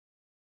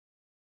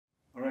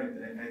All right,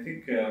 I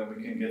think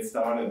we can get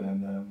started.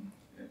 And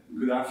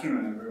good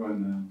afternoon,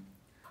 everyone,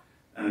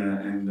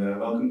 and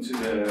welcome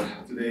to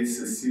today's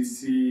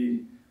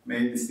CC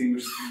Mei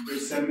Distinguished Speaker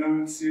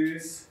Seminar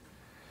Series.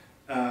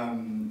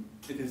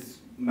 It is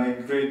my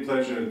great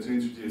pleasure to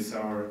introduce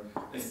our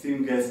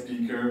esteemed guest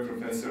speaker,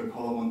 Professor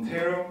Paulo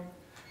Monteiro.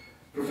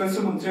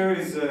 Professor Monteiro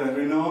is a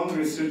renowned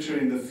researcher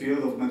in the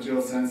field of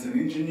material science and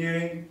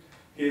engineering.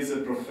 He is a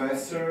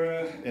professor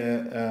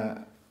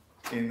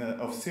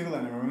of civil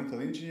and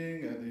environmental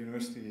engineering at the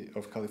University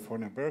of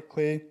California,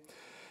 Berkeley.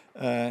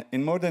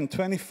 In more than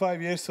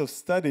 25 years of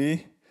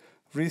study,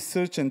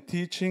 research, and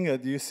teaching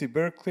at UC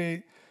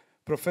Berkeley,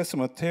 Professor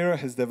Monteiro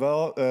has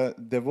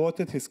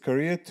devoted his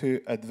career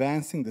to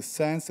advancing the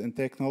science and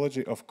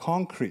technology of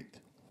concrete.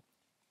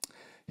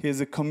 He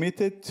is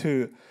committed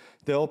to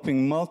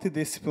developing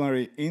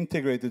multidisciplinary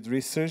integrated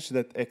research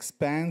that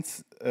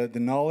expands the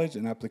knowledge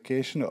and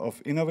application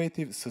of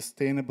innovative,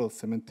 sustainable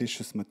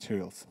cementitious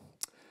materials.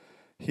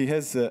 He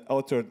has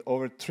authored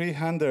over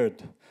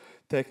 300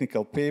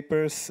 technical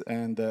papers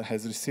and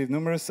has received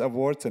numerous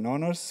awards and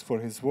honors for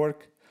his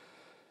work.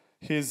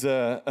 He's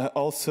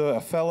also a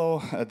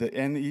fellow at the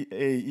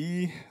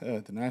NEAE,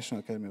 the National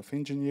Academy of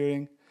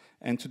Engineering.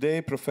 And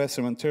today,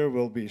 Professor Monteiro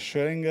will be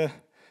sharing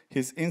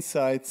his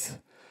insights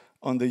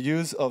on the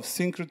use of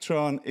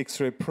Synchrotron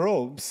X-ray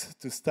probes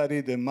to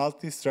study the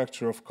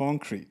multi-structure of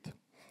concrete.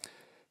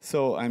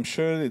 So I'm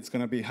sure it's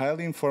going to be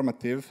highly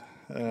informative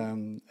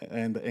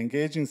and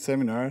engaging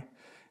seminar,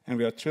 and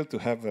we are thrilled to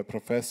have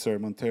Professor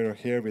Monteiro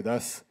here with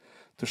us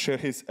to share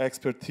his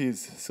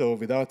expertise. So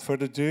without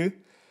further ado,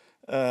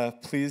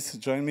 please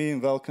join me in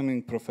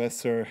welcoming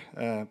Professor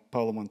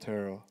Paulo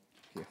Monteiro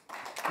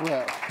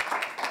here.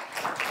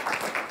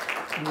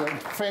 Well,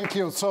 thank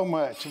you so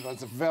much. It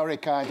was a very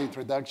kind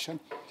introduction.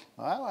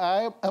 Well,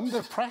 I'm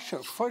under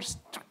pressure. First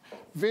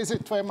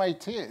visit to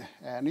MIT,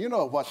 and you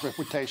know what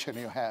reputation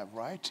you have,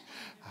 right?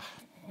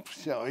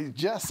 So it's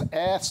just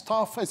as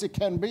tough as it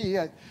can be.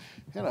 You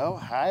know,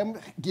 I'm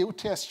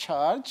guilty as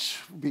charged.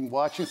 Been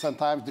watching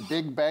sometimes the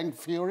Big Bang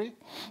Theory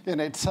in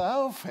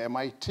itself,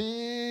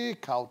 MIT,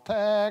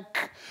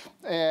 Caltech,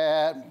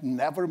 and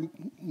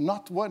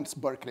not once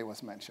Berkeley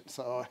was mentioned.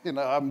 So, you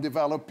know, I'm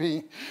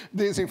developing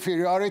this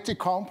inferiority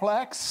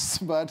complex,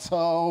 but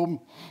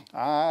so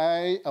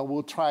I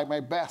will try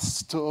my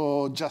best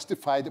to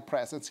justify the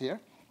presence here.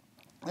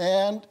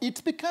 And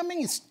it's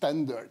becoming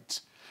standard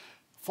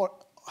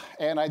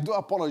and I do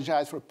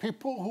apologize for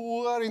people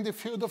who are in the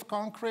field of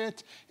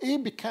concrete.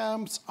 It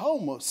becomes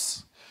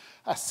almost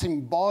a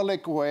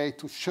symbolic way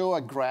to show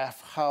a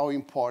graph how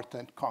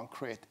important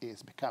concrete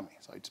is becoming.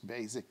 So it's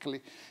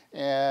basically,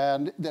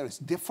 and there's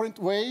different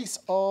ways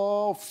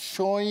of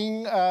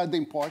showing the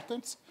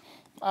importance.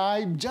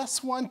 I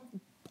just want,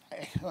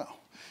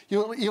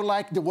 you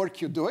like the work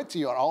you do it,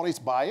 you're always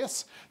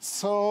biased.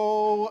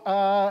 So,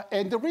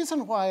 and the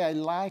reason why I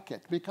like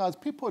it, because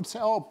people would say,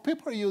 oh,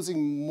 people are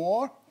using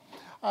more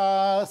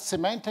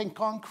cement and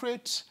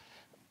concrete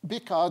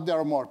because there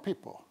are more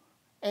people.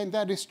 And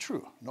that is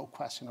true, no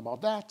question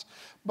about that.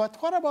 But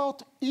what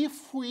about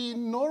if we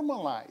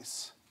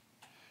normalize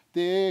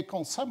the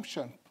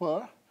consumption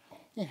per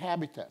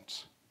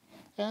inhabitant?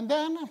 And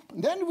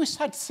then we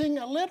start seeing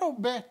a little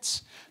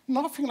bit,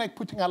 nothing like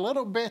putting a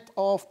little bit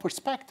of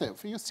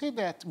perspective. You see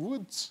that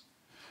wood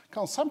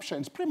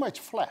consumption is pretty much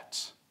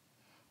flat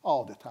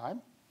all the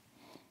time.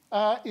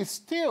 It's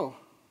still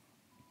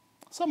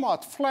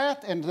somewhat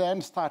flat and then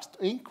starts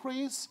to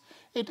increase.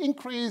 It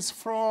increased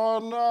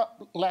from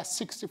last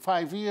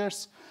 65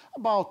 years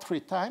about 3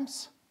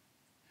 times.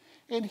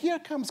 And here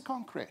comes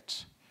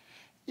concrete.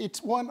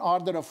 It's 1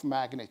 order of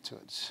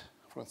magnitude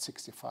from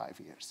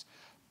 65 years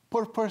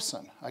per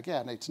person.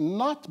 Again, it's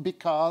not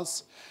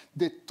because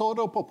the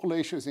total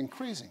population is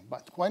increasing,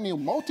 but when you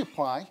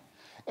multiply,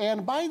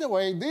 and by the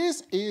way,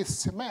 this is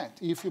cement.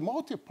 If you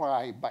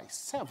multiply by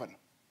 7,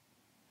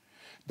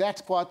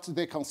 that's what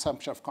the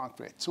consumption of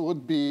concrete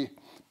would be,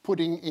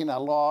 putting in a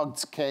log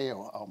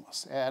scale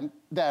almost. And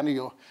then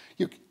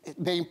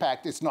the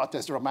impact is not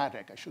as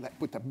dramatic. I should have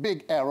put a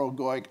big arrow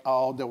going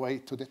all the way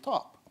to the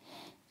top.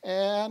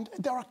 And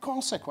there are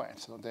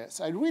consequences of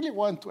this. I really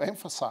want to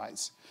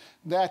emphasize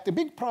that the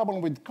big problem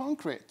with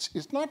concrete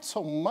is not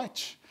so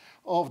much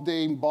of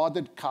the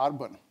embodied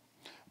carbon,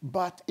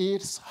 but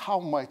it's how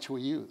much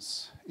we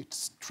use.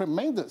 It's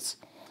tremendous.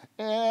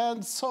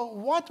 And so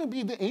what would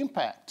be the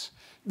impact?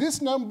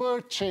 This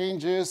number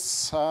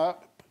changes,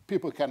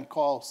 people can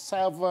call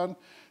 7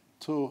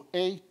 to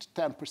 8,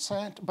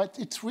 10%, but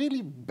it's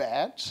really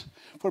bad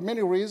for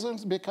many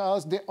reasons,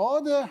 because the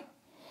other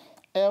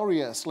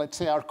areas, let's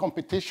say our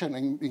competition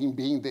in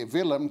being the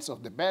villains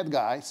of the bad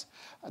guys,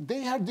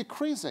 they are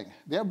decreasing.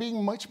 They're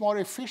being much more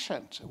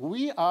efficient.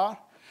 We are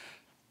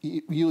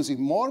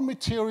using more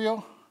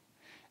material,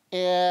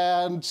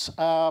 and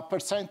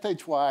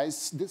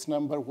percentage-wise, this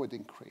number would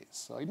increase.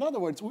 So in other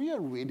words, we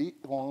are really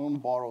on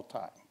borrowed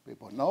time.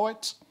 People know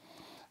it.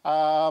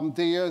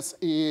 This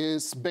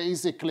is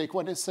basically,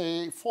 when they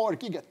say 4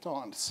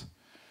 gigatons,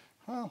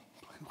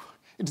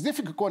 it's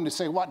difficult going to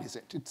say, what is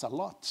it? It's a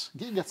lot.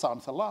 Giga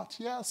sounds a lot,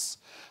 yes.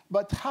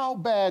 But how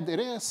bad it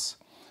is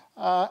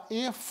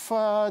if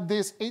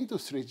this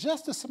industry,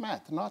 just the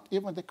cement, not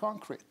even the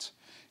concrete,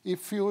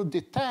 if you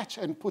detach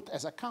and put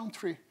as a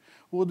country,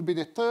 would be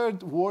the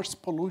third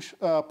worst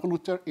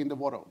polluter in the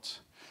world,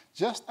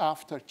 just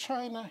after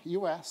China,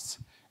 US,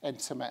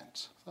 and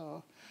cement.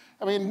 So,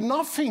 I mean,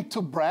 nothing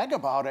to brag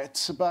about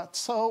it, but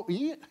so,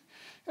 you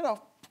know,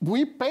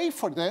 we pay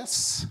for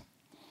this,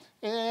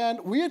 and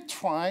we're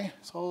trying,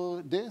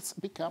 so this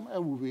become a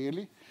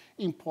really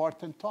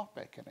important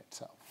topic in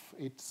itself.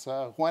 It's,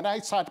 when I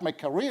started my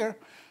career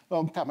a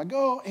long time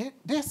ago, it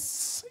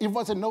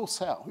was a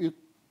no-sell. You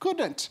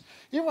couldn't.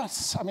 It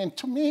was, I mean,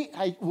 to me,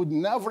 I would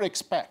never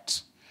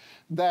expect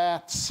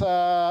that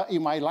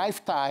in my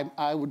lifetime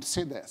I would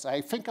see this.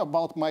 I think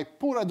about my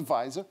poor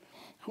advisor,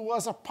 who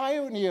was a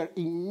pioneer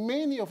in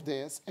many of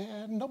this,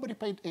 and nobody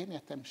paid any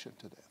attention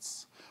to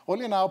this.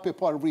 Only now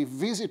people are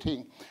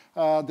revisiting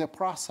the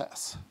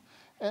process.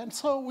 And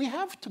so we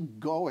have to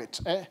go it.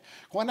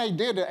 When I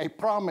did it, I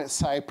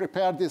promise, I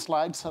prepared these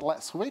slides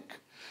last week,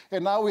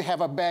 and now we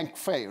have a bank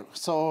fail.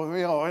 So,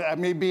 you know,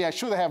 maybe I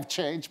should have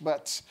changed,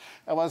 but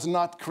I was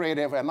not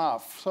creative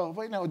enough. So,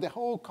 you know, the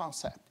whole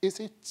concept is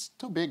it's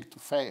too big to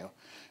fail.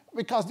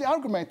 Because the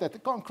argument that the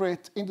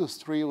concrete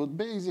industry would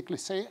basically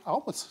say,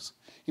 almost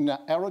in an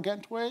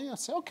arrogant way, I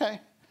say,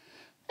 okay,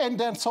 and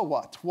then so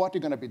what? What are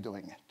you going to be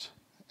doing it?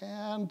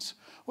 And,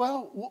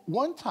 well,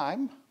 one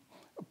time,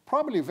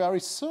 probably very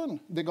soon,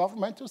 the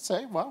government will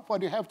say, well,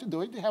 what you have to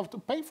do is you have to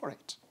pay for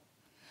it.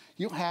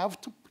 You have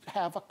to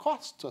have a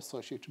cost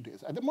associated with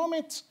this. At the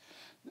moment,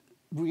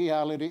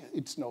 reality,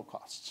 it's no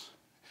cost.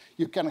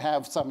 You can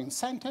have some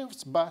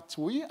incentives, but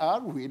we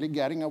are really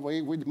getting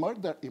away with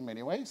murder in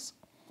many ways.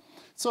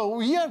 So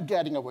we are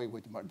getting away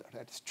with murder,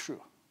 that's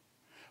true.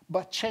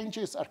 But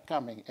changes are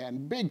coming,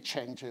 and big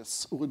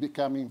changes will be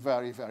coming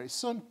very, very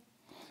soon.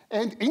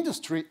 And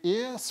industry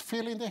is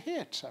feeling the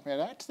heat. I mean,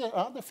 that's the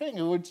other thing.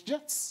 It was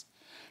just,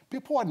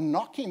 people are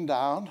knocking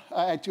down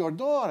at your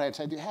door and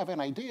said, do you have an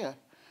idea?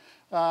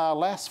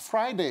 Last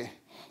Friday,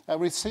 I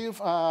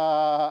received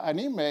an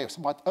email,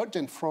 somewhat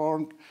urgent,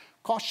 from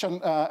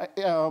Caution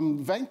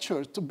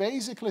Venture to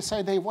basically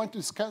say they want to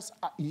discuss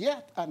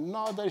yet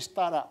another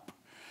startup.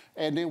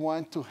 And they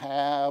want to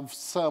have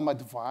some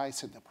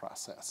advice in the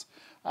process.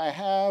 I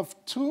have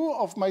 2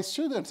 of my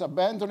students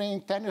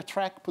abandoning tenure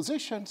track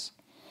positions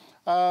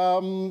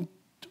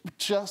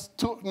just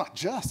to, not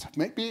just,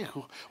 maybe,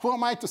 who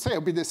am I to say?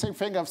 It'll be the same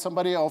thing of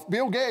somebody of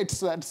Bill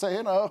Gates that say,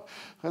 you know,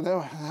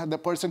 the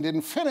person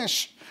didn't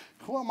finish.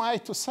 Who am I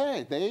to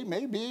say? They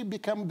maybe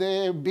become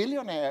the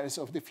billionaires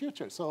of the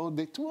future. So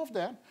the 2 of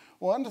them,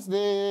 one is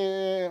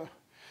the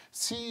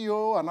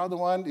CEO, another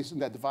one is in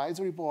the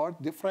advisory board,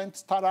 different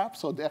startups.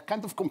 So they're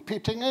kind of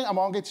competing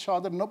among each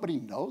other. Nobody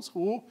knows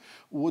who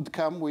would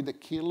come with the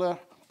killer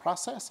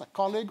process. A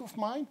colleague of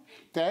mine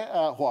who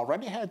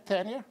already had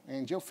tenure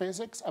in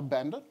geophysics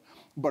abandoned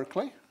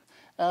Berkeley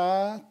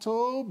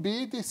to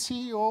be the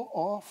CEO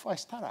of a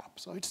startup.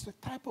 So it's the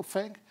type of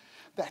thing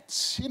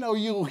that, you know,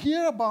 you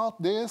hear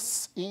about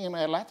this in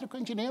electrical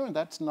engineering.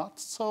 That's not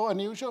so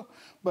unusual.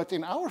 But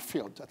in our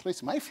field, at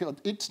least my field,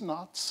 it's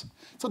not.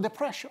 So the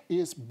pressure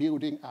is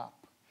building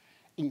up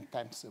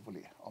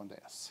intensively on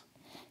this.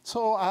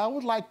 So I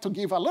would like to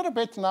give a little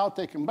bit now,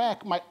 taking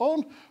back my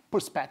own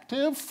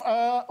perspective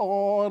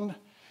on,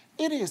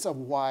 it is a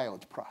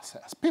wild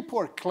process. People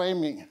are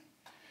claiming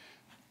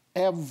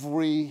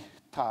every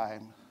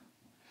time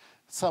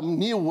some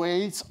new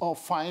ways of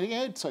finding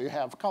it. So you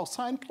have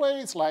calcine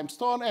clays,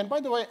 limestone, and by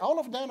the way, all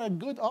of them are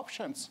good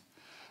options.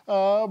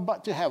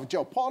 But you have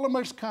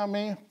geopolymers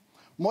coming,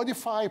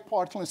 modified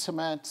Portland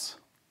cements,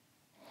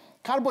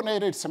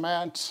 carbonated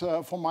cement.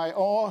 For my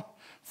own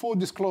full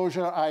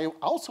disclosure, I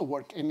also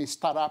work in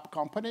startup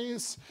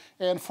companies.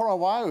 And for a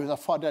while, I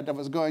thought that I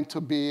was going to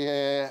be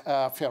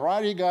a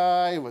Ferrari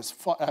guy.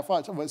 I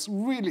thought it was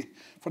really,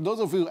 for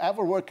those of you who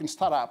ever work in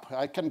startup,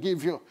 I can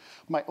give you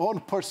my own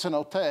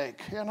personal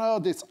take. You know,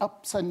 these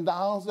ups and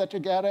downs that you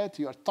get it.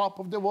 You're top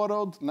of the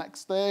world.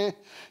 Next day,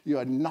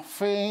 you're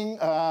nothing.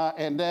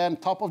 And then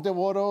top of the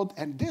world.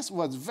 And this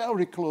was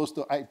very close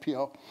to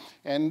IPO.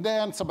 And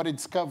then somebody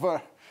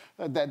discovered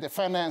that the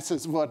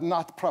finances were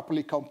not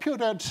properly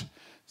computed.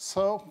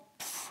 So,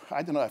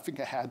 I don't know, I think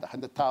I had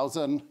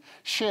 100,000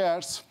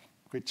 shares,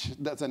 which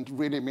doesn't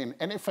really mean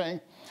anything.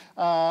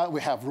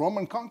 We have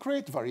Roman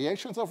concrete,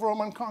 variations of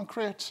Roman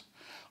concrete,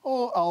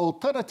 or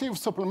alternative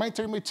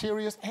supplementary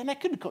materials, and I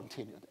could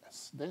continue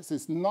this. This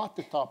is not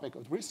the topic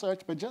of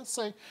research, but just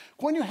say,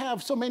 when you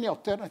have so many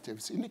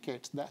alternatives,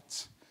 indicates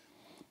that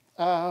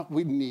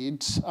we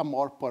need a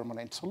more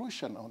permanent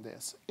solution on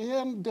this.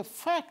 And the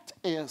fact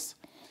is,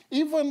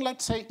 even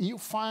let's say you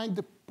find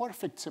the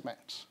perfect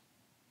cement,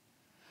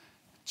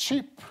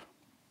 cheap,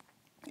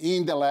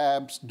 in the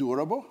labs,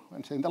 durable.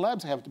 And in the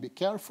labs, you have to be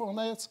careful on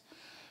this.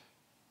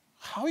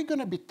 How are you going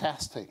to be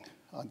testing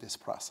on this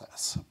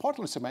process?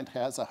 Portland cement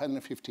has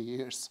 150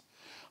 years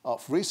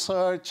of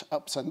research,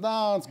 ups and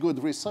downs,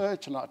 good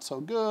research, not so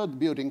good,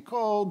 building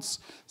codes,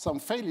 some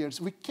failures.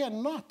 We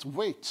cannot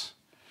wait.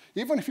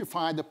 Even if you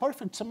find the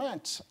perfect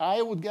cement,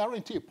 I would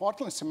guarantee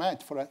Portland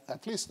cement for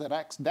at least the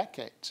next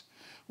decade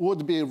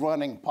would be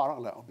running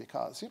parallel,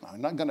 because you're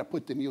not going to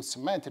put the new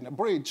cement in a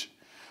bridge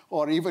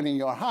or even in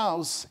your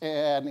house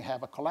and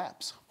have a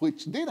collapse,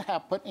 which did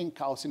happen in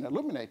calcium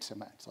aluminate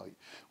cement. So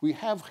we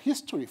have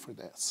history for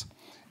this.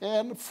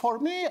 And for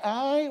me,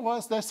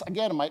 that's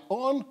again my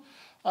own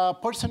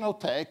personal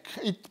take.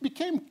 It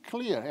became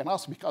clear, and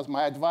also because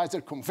my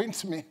advisor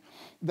convinced me,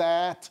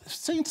 that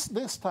since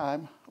this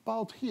time,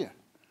 about here,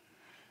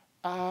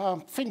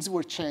 things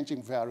were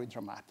changing very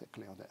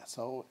dramatically on that.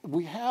 So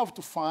we have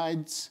to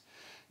find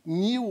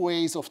new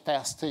ways of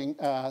testing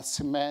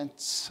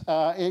cement.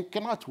 It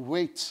cannot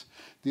wait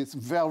this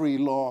very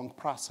long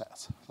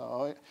process.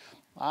 So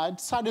I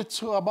decided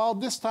to, about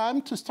this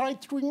time, to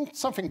start doing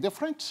something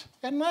different,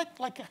 and not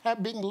like I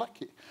have been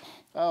lucky.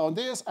 On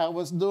this, I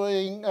was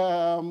doing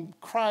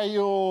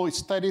cryo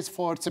studies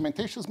for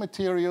cementitious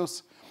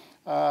materials,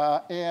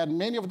 and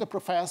many of the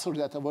professors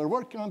that were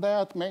working on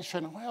that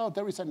mentioned, well,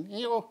 there is a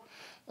new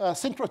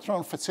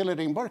synchrotron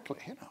facility in Berkeley.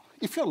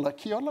 If you're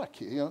lucky, you're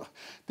lucky.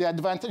 The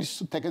advantage is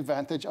to take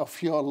advantage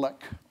of your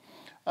luck.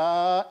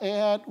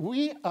 And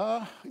we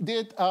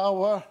did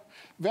our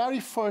very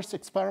first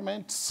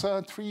experiments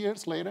 3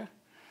 years later,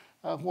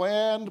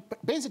 when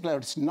basically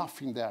there's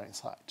nothing there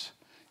inside.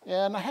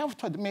 And I have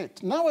to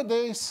admit,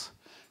 nowadays,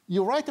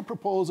 you write a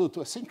proposal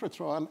to a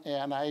synchrotron,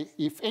 and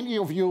if any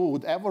of you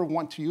would ever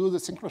want to use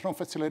a synchrotron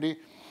facility,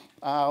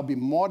 I'll be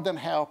more than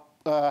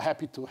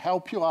happy to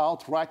help you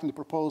out writing the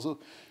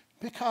proposal,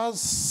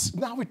 because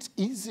now it's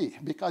easy,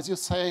 because you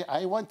say,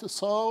 I want to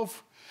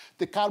solve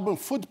the carbon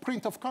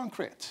footprint of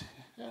concrete.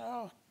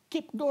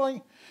 Keep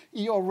going,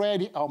 you're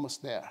already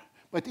almost there.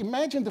 But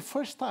imagine the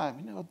first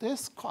time,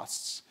 this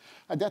costs,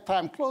 at that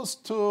time, close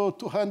to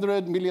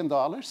 $200 million.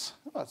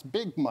 That's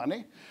big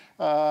money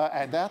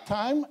at that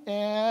time.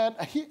 And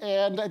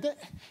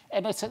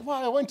I said,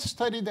 well, I want to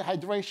study the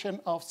hydration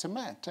of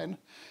cement. And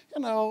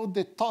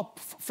the top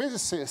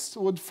physicists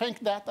would think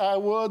that I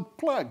would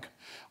plug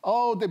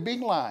all the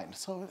big lines.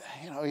 So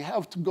you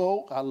have to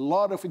go a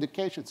lot of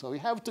education. So you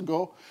have to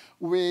go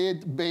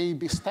with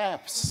baby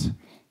steps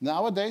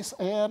nowadays.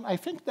 And I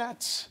think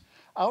that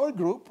our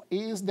group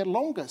is the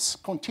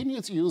longest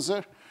continuous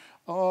user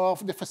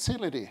of the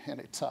facility in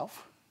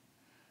itself.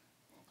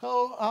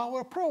 So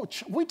our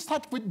approach, we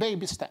start with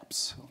baby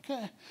steps,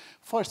 okay?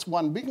 First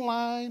one big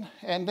line,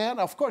 and then,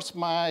 of course,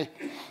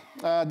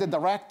 the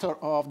director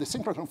of the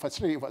synchrotron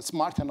facility was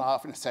smart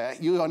enough and said,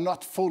 you are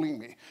not fooling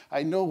me.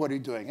 I know what you're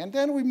doing. And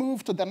then we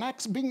move to the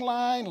next big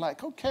line,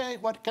 like, okay,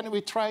 what can we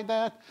try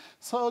that?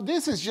 So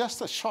this is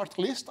just a short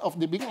list of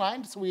the big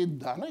lines. We've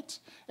done it,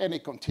 and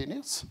it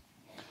continues.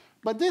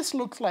 But this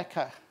looks like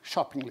a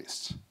shopping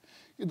list.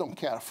 You don't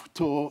care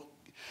to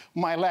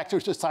my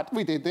lectures to start,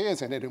 we did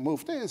this, and then we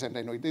moved this, and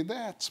then we did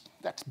that.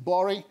 That's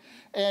boring,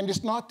 and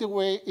it's not the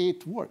way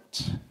it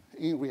worked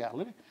in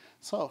reality.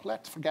 So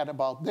let's forget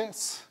about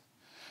this.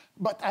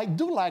 But I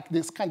do like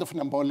this kind of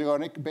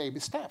Napoleonic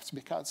baby steps,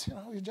 because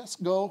you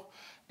just go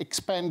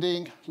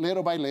expanding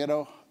little by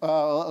little,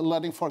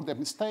 learning from the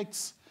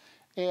mistakes,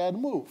 and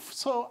move.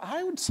 So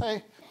I would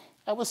say,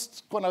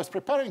 when I was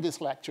preparing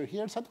this lecture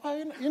here, I said, well,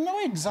 you know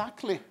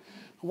exactly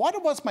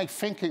what was my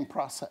thinking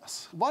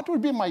process? What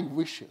would be my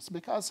wishes?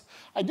 Because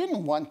I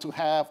didn't want to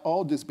have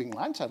all these big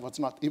lines. I was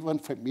not even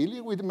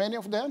familiar with many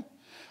of them.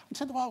 I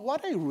said, well,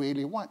 what I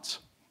really want.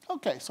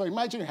 OK, so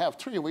imagine you have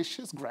 3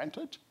 wishes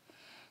granted.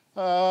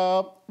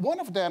 One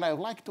of them, I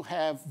would like to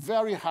have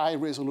very high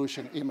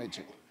resolution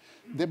imaging.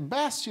 The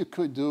best you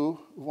could do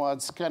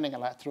was scanning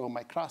electron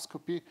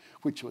microscopy,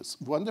 which was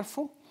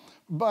wonderful,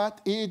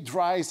 but it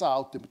dries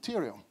out the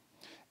material.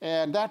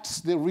 And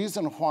that's the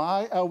reason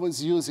why I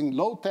was using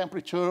low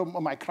temperature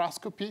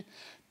microscopy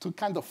to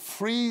kind of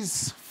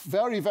freeze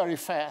very, very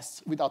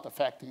fast without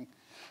affecting.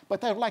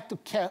 But I would like to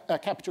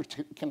capture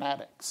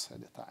kinetics at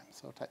the time.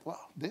 So I thought,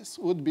 well, this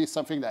would be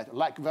something that I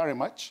like very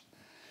much.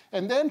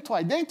 And then to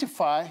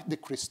identify the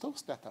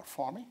crystals that are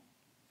forming.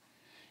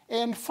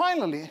 And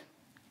finally,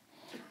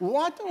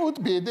 what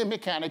would be the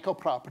mechanical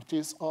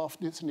properties of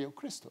these new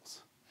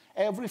crystals?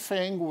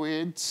 Everything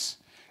with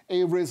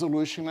a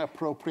resolution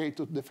appropriate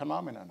to the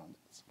phenomenon on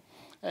this.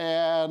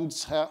 And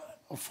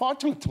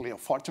unfortunately, or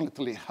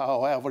fortunately,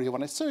 however you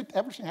want to say it,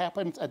 everything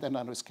happens at the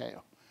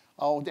nanoscale,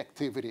 all the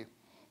activity.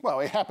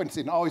 Well, it happens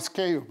in all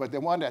scale, but the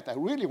one that I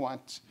really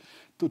want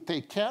to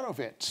take care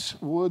of it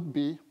would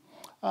be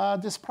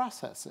these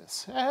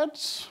processes. And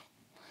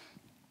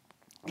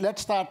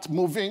let's start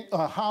moving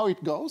how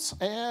it goes,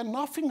 and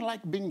nothing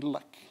like being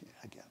lucky.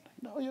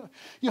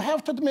 You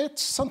have to admit,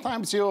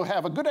 sometimes you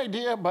have a good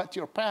idea, but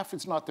your path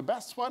is not the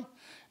best one,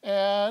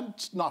 and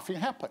nothing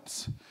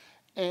happens.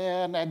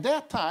 And at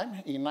that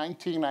time, in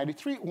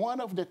 1993, one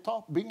of the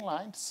top big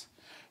lines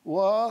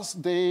was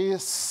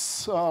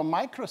this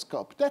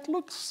microscope that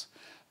looks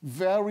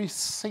very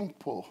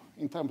simple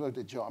in terms of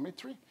the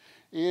geometry,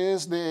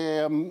 is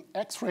the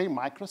X-ray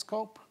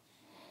microscope.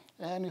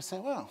 And you say,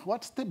 well,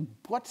 what's the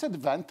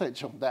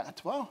advantage of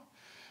that? Well,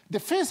 the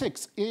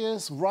physics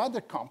is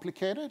rather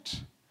complicated,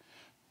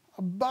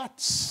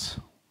 but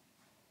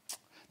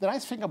the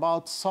nice thing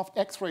about soft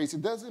X-rays,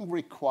 it doesn't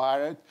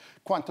require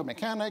quantum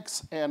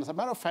mechanics. And as a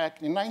matter of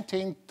fact, in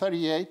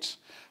 1938,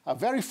 a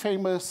very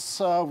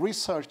famous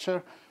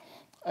researcher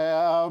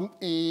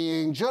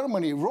in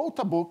Germany wrote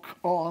a book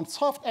on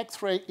soft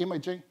X-ray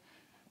imaging,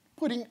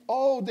 putting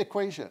all the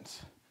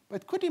equations.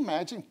 But could you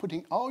imagine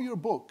putting all your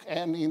book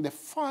and in the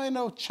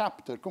final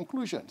chapter,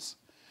 conclusions,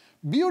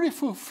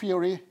 beautiful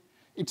theory,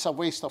 it's a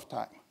waste of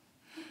time.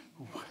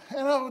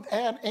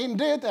 And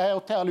indeed,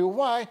 I'll tell you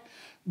why.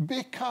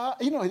 Because,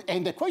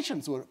 and the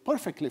equations were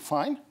perfectly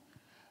fine.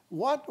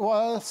 What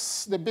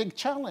was the big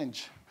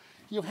challenge?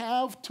 You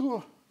have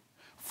to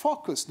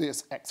focus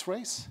these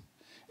X-rays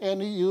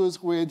and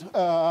use with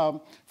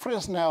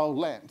Fresnel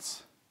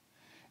lens.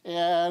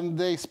 And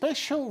the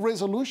spatial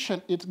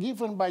resolution is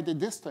given by the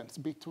distance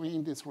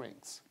between these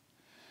rings.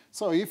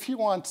 So if you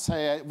want,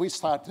 say, we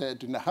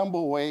started in a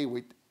humble way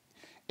with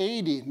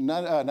 80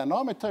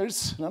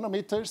 nanometers,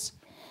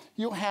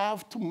 you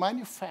have to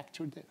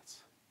manufacture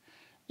this.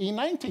 In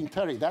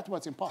 1930, that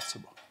was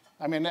impossible.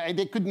 I mean,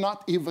 they could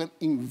not even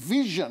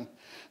envision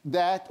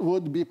that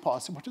would be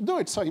possible to do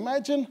it. So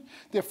imagine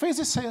the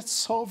physicists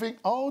solving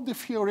all the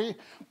theory,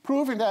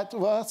 proving that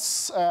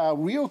was a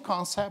real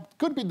concept,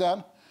 could be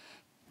done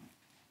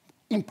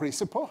in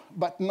principle,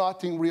 but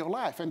not in real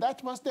life. And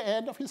that was the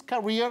end of his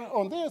career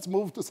on this,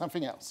 moved to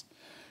something else.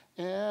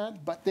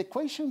 But the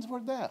equations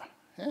were there.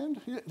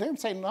 And they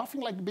say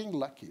nothing like being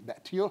lucky,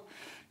 that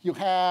you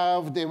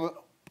have the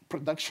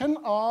production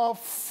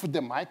of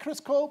the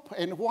microscope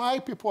and why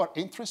people are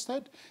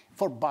interested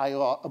for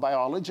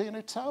biology in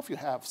itself. You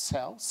have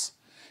cells,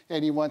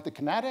 and you want the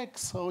kinetics.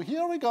 So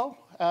here we go.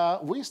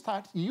 We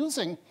start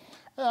using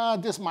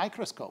this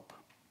microscope.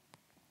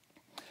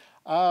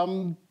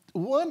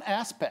 One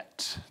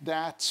aspect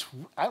that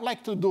I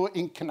like to do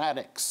in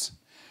kinetics,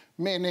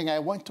 meaning I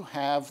want to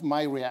have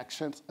my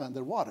reactions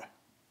underwater.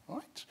 All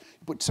right?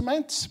 You put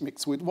cement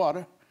mixed with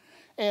water,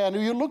 and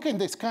you look in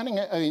the scanning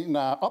in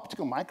an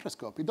optical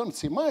microscope. You don't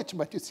see much,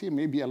 but you see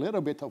maybe a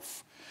little bit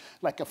of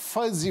like a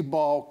fuzzy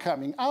ball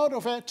coming out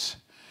of it,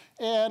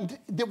 and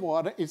the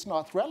water is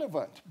not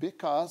relevant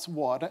because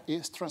water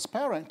is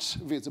transparent,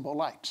 visible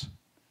light.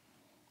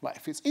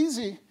 Life is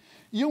easy.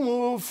 You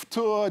move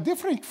to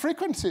different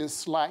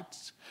frequencies,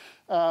 light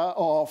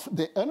of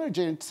the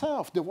energy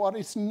itself. The water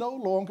is no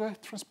longer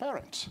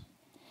transparent.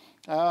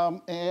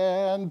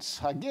 And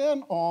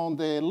again, on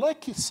the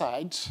lucky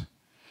side,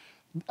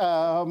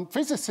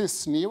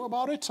 physicists knew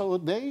about it, so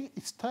they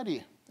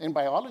study. In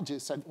biology,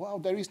 said, well,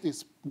 there is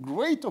this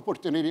great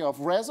opportunity of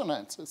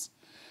resonances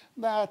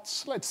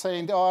that, let's say,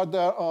 in the order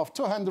of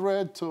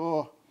 200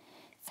 to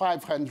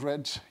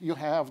 500, you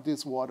have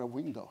this water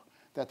window.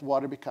 That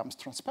water becomes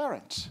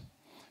transparent.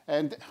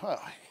 And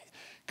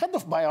kind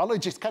of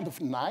biology is kind of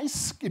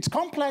nice. It's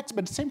complex,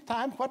 but at the same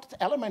time, what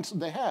elements do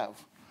they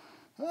have?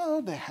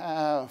 Oh, they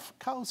have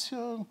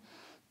calcium,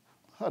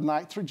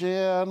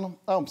 nitrogen.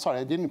 Oh, I'm sorry,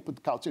 I didn't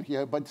put calcium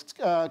here, but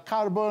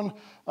carbon,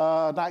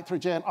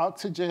 nitrogen,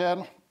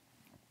 oxygen.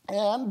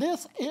 And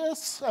this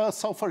is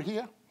sulfur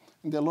here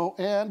in the low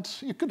end.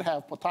 You could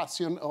have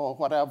potassium or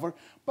whatever,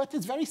 but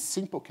it's very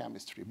simple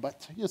chemistry.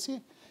 But you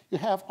see, you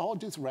have all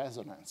these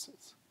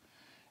resonances.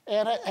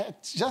 And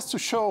just to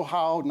show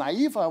how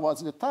naive I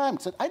was at the time,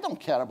 I said, I don't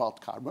care about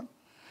carbon.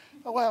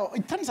 Well,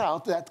 it turns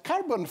out that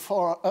carbon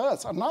for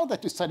us, and now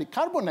that we study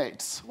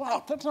carbonates, wow,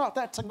 it turns out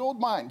that's a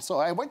gold mine. So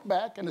I went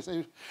back and I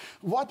said,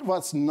 what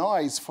was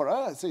noise for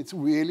us? It's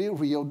really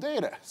real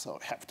data. So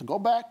I have to go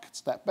back,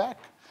 step back.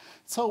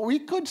 So we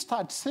could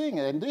start seeing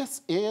it, and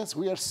this is,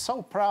 we are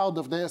so proud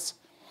of this.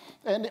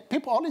 And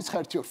people always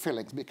hurt your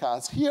feelings,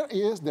 because here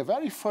is the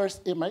very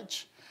first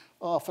image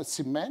of a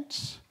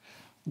cement.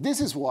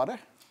 This is water.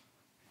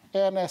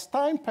 And as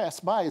time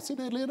passed by, you see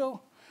the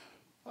little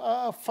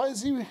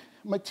fuzzy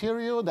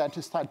material that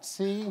you start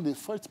seeing, the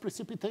first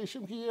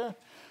precipitation here,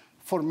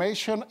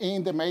 formation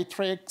in the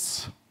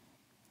matrix.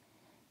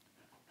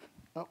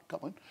 Oh, come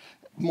on.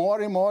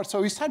 More and more.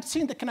 So we start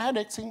seeing the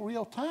kinetics in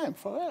real time.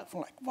 For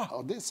like,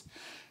 wow, this.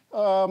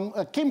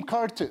 Kim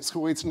Curtis,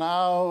 who is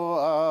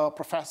now a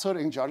professor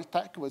in Georgia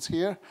Tech, was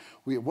here.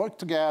 We worked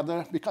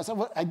together because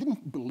I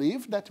didn't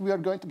believe that we were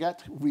going to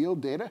get real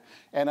data.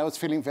 And I was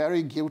feeling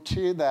very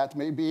guilty that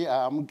maybe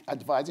I'm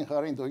advising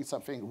her in doing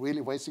something,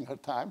 really wasting her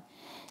time.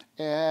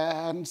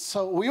 And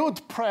so we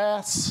would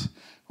press,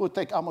 would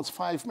take almost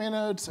 5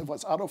 minutes. It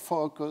was out of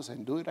focus,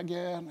 and do it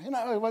again. You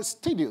know, it was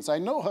tedious. I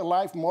know her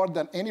life more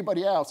than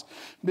anybody else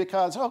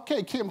because,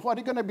 okay, Kim, what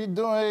are you going to be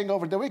doing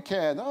over the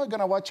weekend? Oh, I'm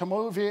going to watch a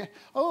movie.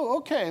 Oh,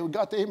 okay, we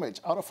got the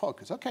image, out of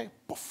focus. Okay,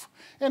 poof.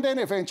 And then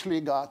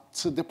eventually got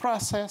to the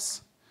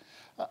process.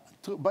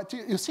 But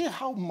you see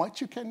how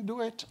much you can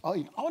do it?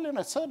 All in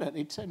a sudden,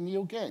 it's a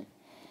new game.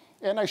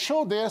 And I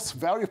showed this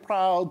very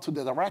proud to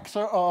the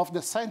director of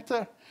the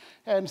center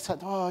and said,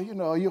 oh, you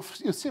know, you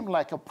seem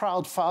like a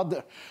proud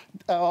father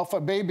of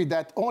a baby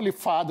that only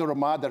father or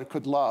mother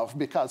could love,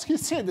 because he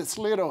see these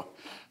little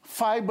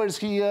fibers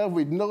here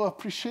with no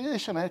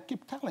appreciation. I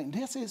keep telling,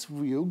 this is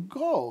real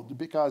gold,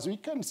 because we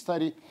can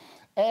study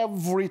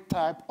every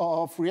type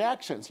of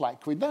reactions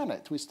like we've done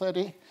it. We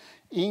study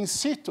in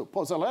situ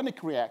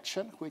pozzolanic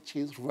reaction, which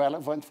is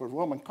relevant for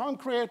Roman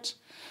concrete,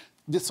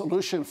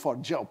 dissolution for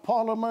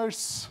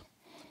geopolymers,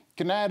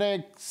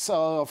 kinetics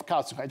of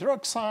calcium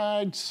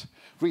hydroxide,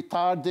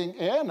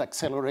 retarding and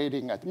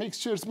accelerating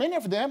admixtures. Many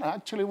of them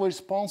actually were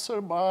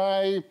sponsored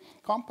by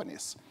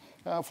companies.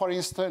 For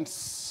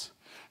instance,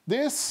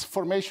 this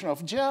formation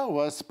of gel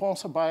was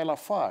sponsored by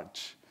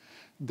Lafarge.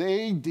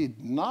 They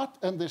did not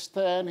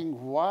understand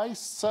why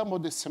some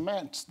of the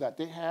cements that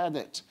they had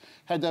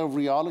a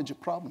rheology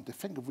problem. The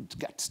finger would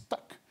get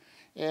stuck.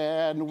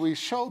 And we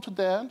showed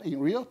them in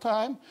real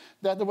time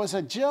that there was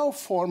a gel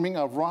forming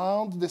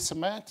around the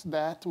cement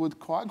that would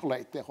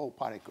coagulate the whole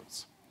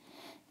particles.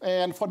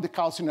 And for the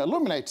calcium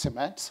aluminate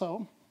cement,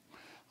 so,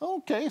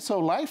 okay, so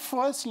life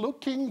was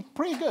looking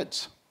pretty good.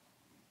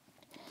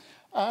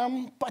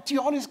 But you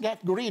always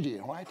get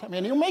greedy, right? I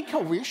mean, you make a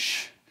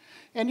wish,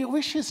 and your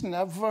wish is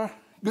never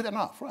good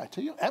enough, right?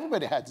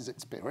 Everybody has this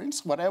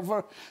experience.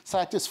 Whatever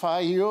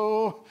satisfies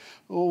you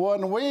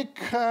 1 week,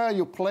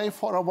 you play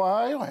for a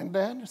while, and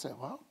then you say,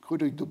 well,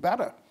 could we do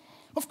better?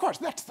 Of course,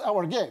 that's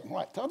our game,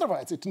 right?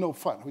 Otherwise, it's no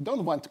fun. We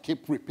don't want to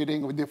keep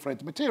repeating with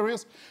different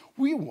materials.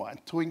 We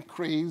want to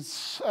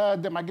increase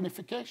the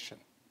magnification.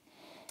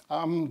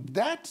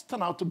 That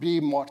turned out to be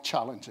more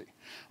challenging.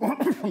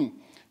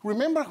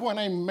 Remember when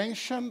I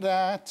mentioned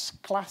that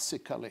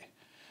classically,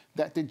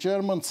 that the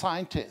German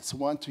scientists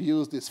want to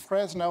use these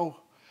Fresnel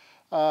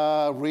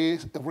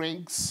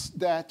rings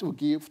that will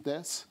give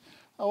this.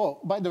 Oh,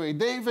 by the way,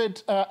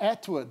 David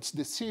Atwoods,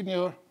 the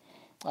senior,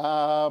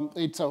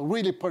 it's a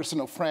really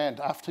personal friend.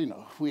 After,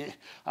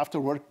 after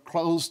work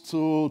close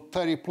to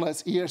 30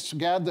 plus years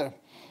together,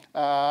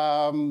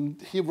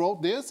 he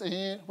wrote this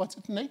in, was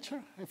it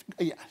Nature?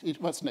 Yeah,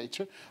 it was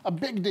Nature. A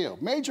big deal,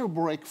 major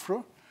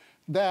breakthrough,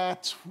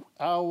 that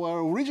our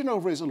original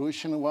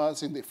resolution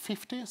was in the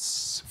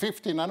 50s,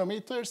 50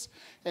 nanometers,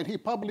 and he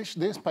published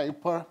this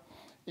paper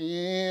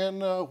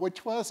in,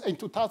 which was in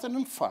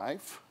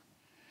 2005,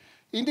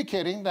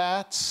 indicating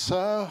that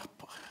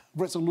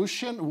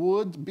resolution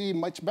would be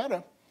much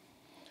better,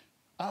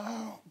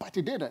 but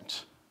it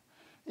didn't.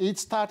 It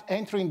started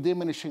entering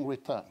diminishing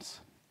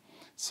returns.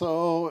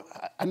 So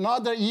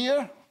another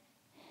year,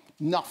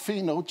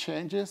 nothing, no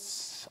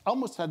changes.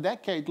 Almost a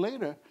decade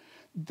later,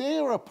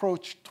 they were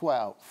approached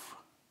 12.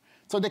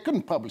 So they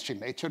couldn't publish in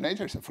Nature.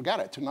 Nature said, forget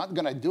it, you're not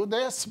going to do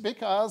this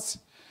because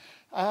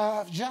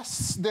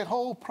just the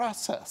whole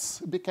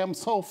process became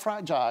so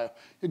fragile.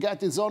 You get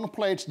these zone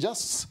plates,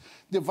 just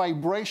the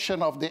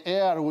vibration of the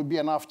air would be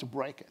enough to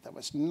break it. There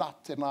was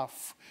not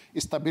enough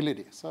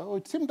stability. So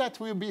it seemed that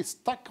we'd be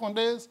stuck on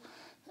this,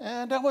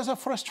 and that was a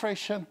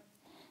frustration.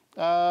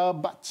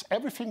 But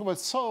everything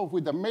was solved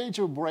with a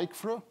major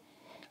breakthrough.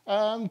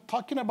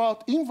 Talking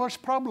about inverse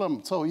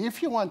problem. So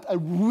if you want a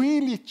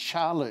really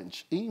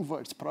challenge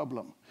inverse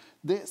problem,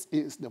 this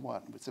is the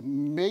one. It's a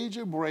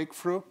major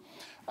breakthrough.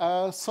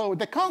 So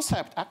the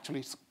concept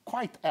actually is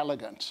quite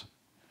elegant.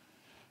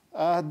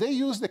 They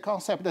use the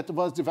concept that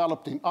was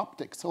developed in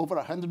optics over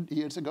 100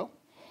 years ago.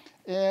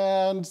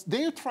 And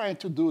they're trying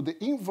to do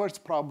the inverse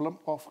problem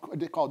of what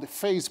they call the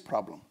phase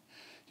problem.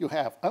 You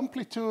have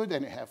amplitude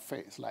and you have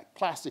phase. Like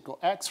classical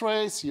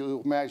X-rays,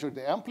 you measure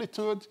the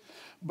amplitude,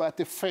 but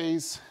the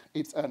phase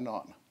is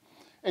unknown.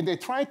 And they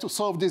tried to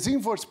solve this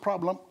inverse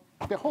problem.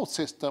 The whole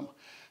system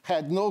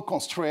had no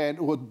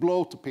constraint, would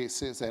blow to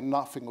pieces, and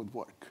nothing would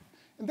work.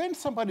 And then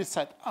somebody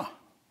said,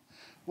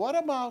 what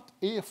about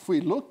if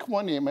we look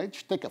one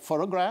image, take a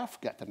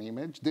photograph, get an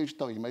image,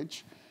 digital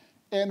image,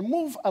 and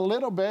move a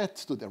little bit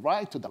to the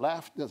right, to the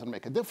left, doesn't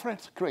make a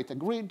difference, create a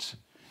grid,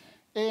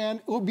 and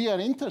it will be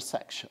an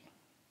intersection.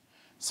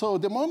 So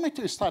the moment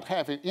you start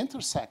having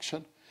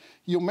intersection,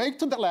 you make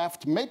to the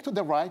left, make to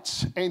the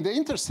right, and the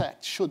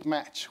intersect should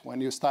match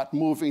when you start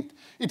moving.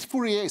 It's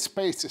Fourier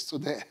spaces to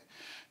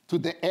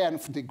the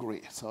nth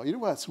degree. So it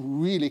was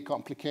really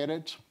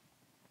complicated.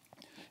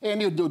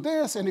 And you do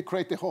this, and you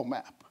create the whole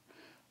map.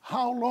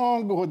 How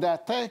long would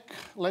that take?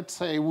 Let's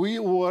say we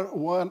were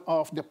one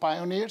of the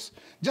pioneers,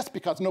 just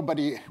because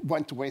nobody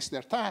wanted to waste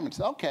their time and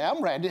say, OK,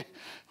 I'm ready.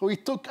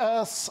 It took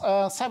us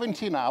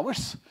 17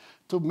 hours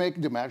to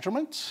make the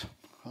measurement.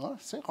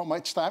 See how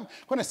much time?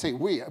 When I say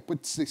we, I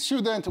put the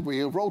student,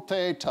 we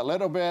rotate a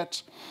little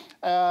bit.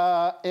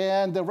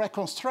 And the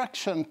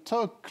reconstruction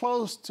took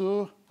close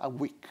to a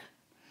week.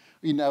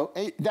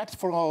 That's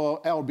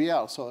for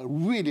LBL, so a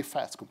really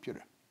fast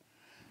computer.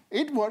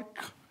 It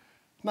worked.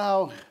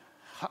 Now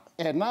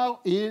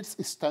it's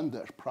a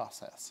standard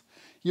process.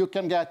 You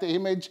can get the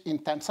image in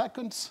 10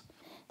 seconds,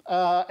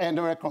 and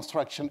the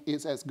reconstruction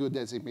is as good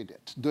as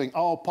immediate, doing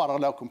all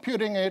parallel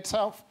computing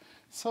itself.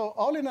 So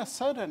all in a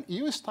sudden,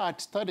 you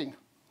start studying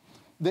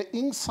the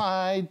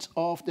inside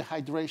of the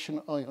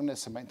hydration on a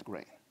cement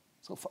grain.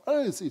 So for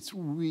us, it's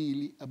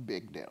really a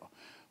big deal.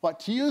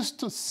 What you used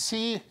to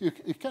see,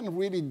 you can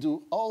really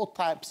do all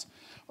types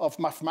of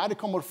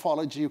mathematical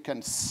morphology. You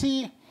can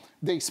see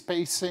the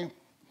spacing.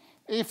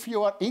 If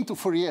you are into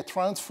Fourier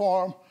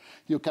transform,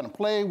 you can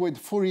play with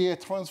Fourier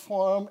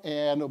transform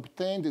and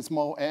obtain the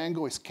small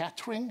angle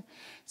scattering.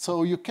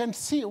 So you can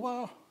see,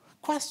 well,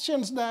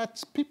 questions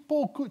that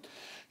people could,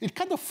 it's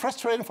kind of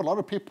frustrating for a lot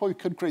of people. You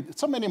could create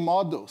so many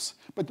models,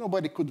 but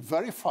nobody could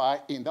verify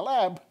in the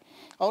lab.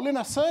 All in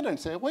a sudden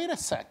say, wait a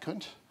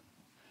second.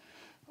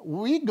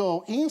 We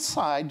go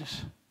inside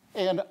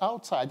and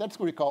outside. That's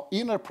what we call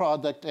inner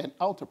product and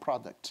outer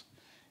product.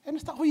 And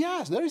it's like, oh,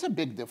 yes, there is a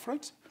big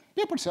difference.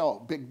 People say,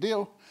 oh, big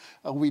deal.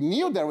 We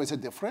knew there was a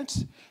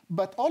difference.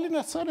 But all in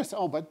a sudden, say,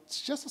 oh, but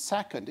just a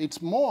second.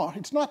 It's more.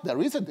 It's not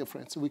there is a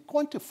difference. We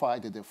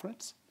quantify the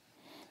difference.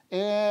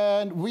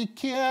 And we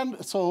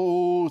can,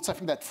 so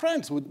something that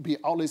friends would be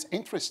always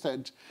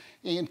interested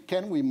in,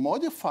 can we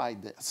modify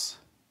this?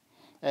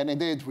 And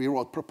indeed, we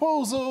wrote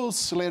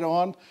proposals later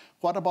on.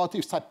 What about if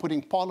you start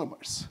putting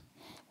polymers?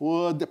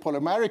 Would the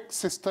polymeric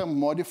system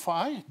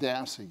modify? The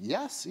answer,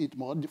 yes, it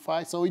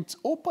modifies. So it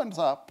opens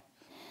up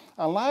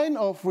a line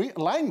of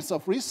lines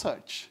of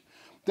research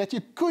that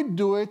you could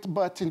do it,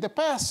 but in the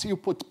past, you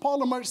put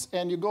polymers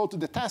and you go to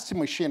the testing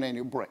machine and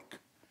you break.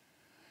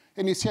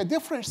 And you see a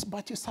difference,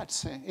 but you start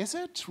saying, is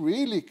it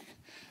really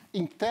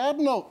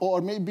internal,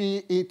 or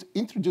maybe it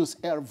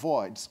introduced air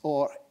voids,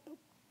 or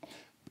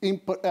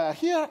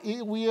here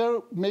we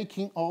are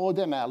making all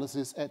the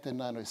analysis at the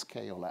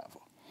nanoscale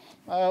level.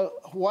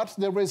 What's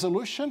the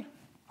resolution?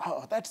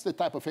 Oh, that's the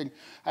type of thing.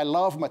 I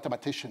love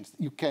mathematicians.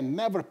 You can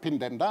never pin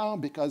them down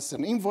because it's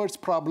an inverse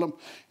problem,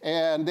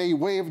 and they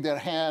wave their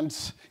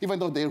hands, even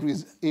though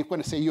you're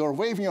going to say you're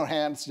waving your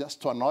hands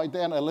just to annoy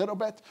them a little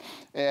bit,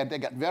 and they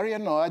get very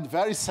annoyed.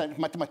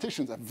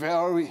 Mathematicians are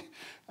very,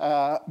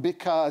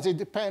 because it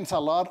depends a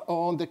lot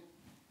on the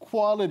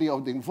quality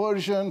of the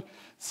inversion.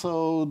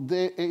 So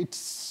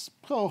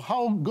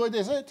how good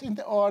is it? In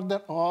the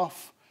order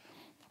of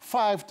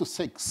 5 to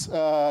 6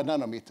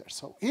 nanometers.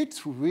 So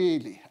it's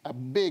really a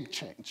big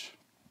change.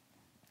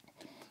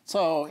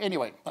 So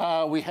anyway,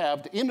 we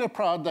have the inner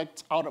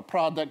product, outer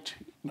product.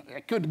 I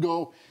could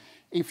go,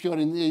 if you're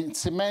in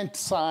cement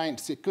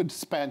science, you could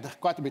spend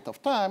quite a bit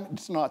of time.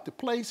 It's not the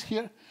place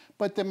here.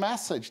 But the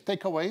message,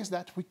 takeaway, is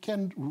that we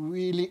can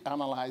really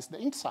analyze the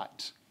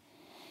inside.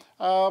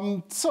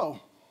 So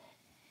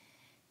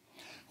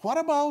what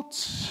about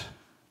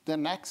the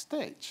next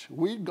stage?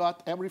 We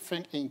got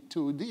everything in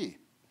 2D.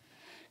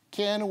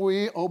 Can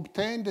we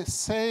obtain the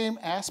same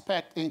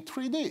aspect in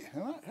 3D?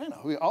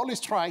 We always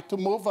try to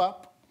move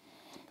up.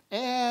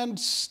 And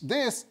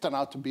this turned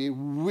out to be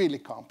really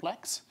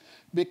complex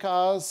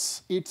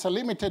because it's a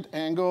limited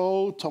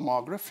angle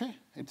tomography.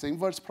 It's an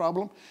inverse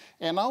problem.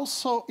 And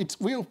also, it's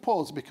wheel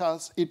pose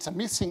because it's a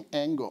missing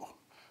angle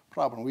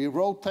problem. We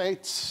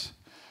rotate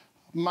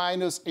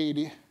minus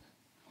 80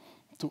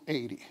 to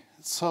 80.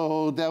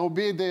 So there will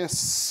be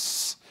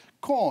this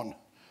cone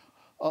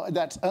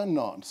that's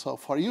unknown. So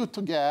for you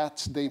to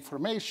get the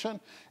information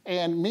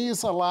and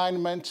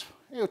misalignment,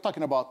 you're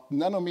talking about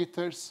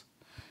nanometers.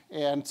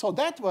 And so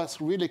that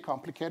was really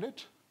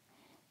complicated.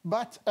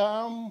 But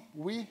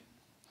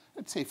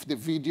let's see if the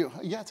video,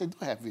 yes, I do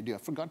have video. I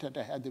forgot that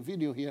I had the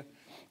video here.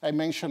 I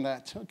mentioned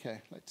that.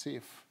 OK, let's see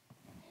if.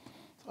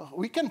 So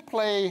we can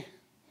play.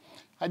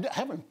 I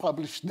haven't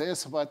published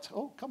this, but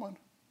oh, come on.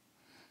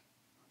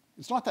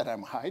 It's not that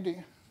I'm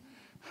hiding.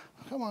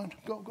 Come on,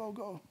 go, go,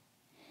 go.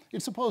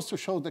 It's supposed to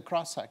show the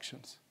cross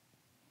sections.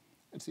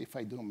 Let's see if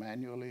I do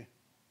manually.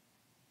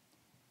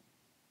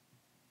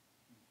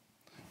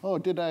 Oh,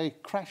 did I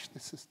crash the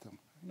system?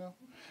 No.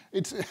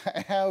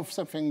 I have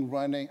something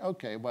running.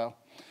 OK, well,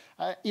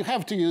 you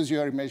have to use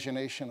your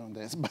imagination on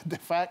this. But the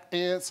fact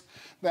is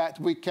that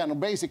we can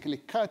basically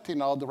cut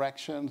in all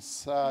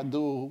directions,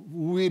 do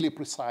really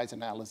precise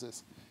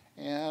analysis.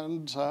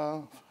 And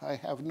I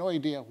have no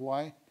idea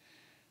why.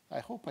 I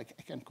hope I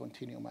can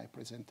continue my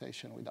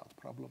presentation without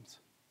problems.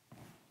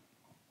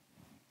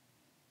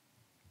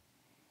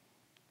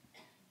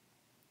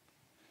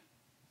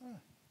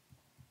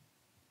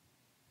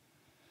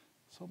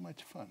 So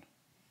much fun.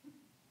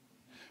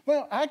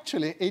 Well,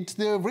 actually, it's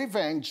the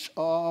revenge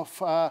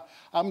of,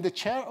 I'm the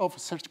chair of a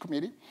search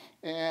committee.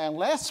 And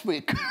last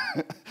week,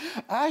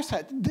 I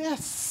said,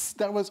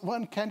 there was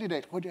one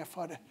candidate, what do you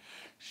thought?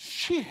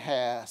 She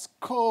has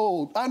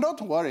code. And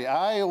don't worry,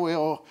 I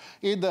will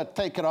either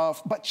take it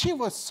off. But she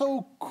was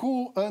so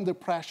cool under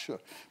pressure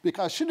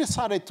because she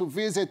decided to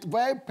visit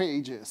web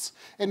pages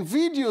and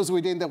videos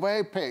within the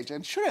web page.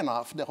 And sure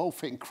enough, the whole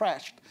thing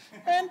crashed.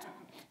 And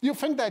you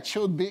think that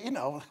should be,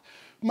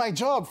 my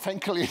job,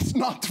 thankfully, is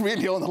not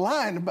really on the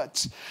line,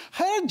 but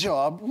her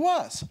job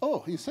was,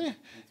 oh, you see,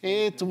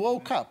 it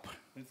woke up.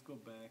 Let's go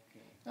back.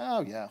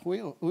 Oh, yeah,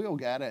 we'll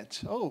get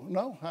it. Oh,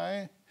 no,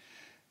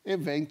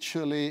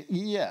 eventually,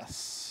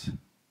 yes.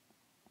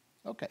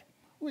 OK,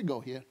 we go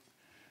here.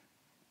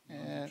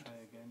 And try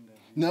again then.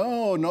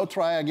 No, no,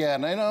 try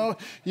again.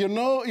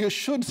 You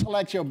should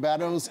select your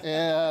battles,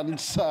 and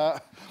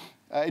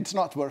it's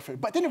not worth it.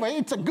 But anyway,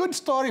 it's a good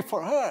story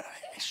for her.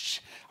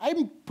 I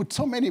put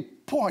so many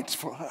points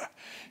for her.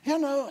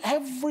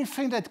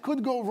 Everything that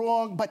could go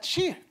wrong, but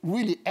she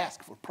really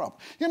asked for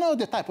problems.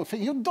 The type of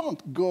thing, you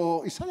don't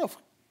go, instead of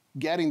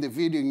getting the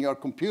video in your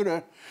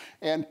computer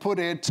and put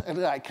it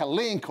like a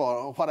link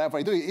or whatever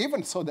I do,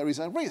 even so there is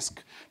a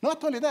risk.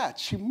 Not only that,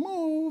 she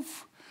moved.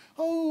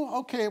 Oh,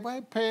 okay,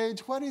 web page,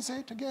 what is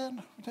it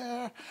again?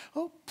 There.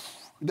 Oh,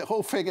 the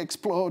whole thing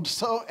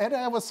explodes. And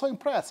I was so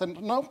impressed.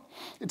 And no,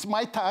 it's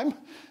my time.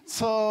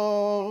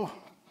 So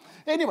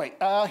anyway,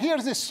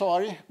 here's the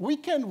story. We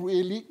can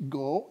really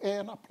go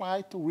and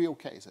apply to real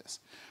cases.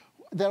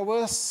 There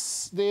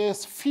was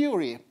this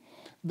theory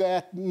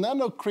that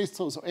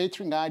nanocrystals or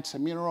yttrium-ides, a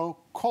mineral,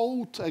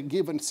 coat a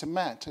given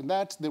cement. And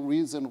that's the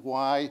reason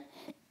why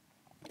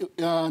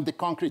the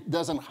concrete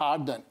doesn't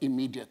harden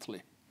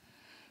immediately.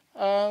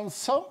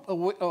 This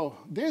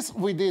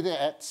we did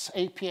at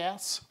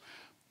APS.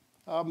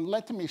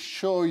 Let me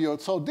show you.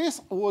 So this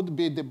would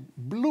be the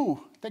blue.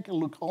 Take a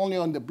look only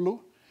on the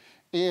blue.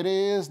 It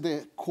is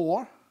the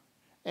core.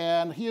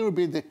 And here will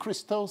be the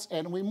crystals.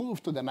 And we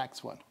move to the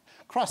next one.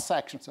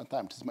 Cross-section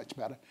sometimes is much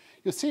better.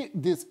 You see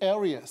these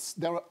areas.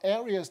 There are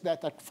areas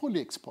that are fully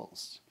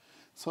exposed.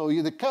 So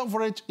the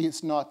coverage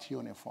is not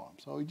uniform.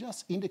 So we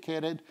just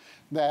indicated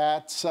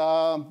that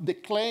the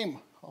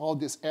claim of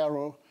this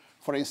arrow,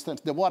 for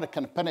instance, the water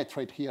can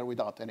penetrate here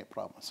without any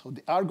problem. So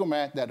the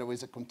argument that there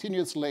is a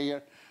continuous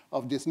layer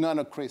of these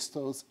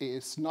nanocrystals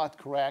is not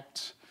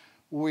correct.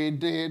 We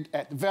did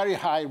at very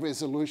high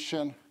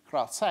resolution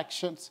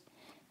cross-sections.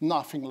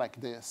 Nothing like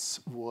this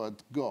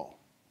would go.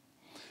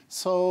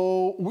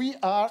 So we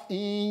are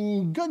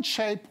in good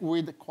shape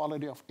with the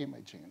quality of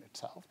imaging in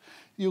itself.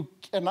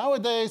 And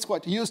nowadays,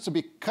 what used to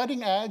be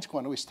cutting edge,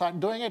 when we start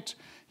doing it,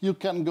 you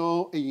can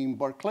go in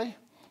Berkeley.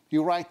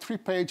 You write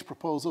 3-page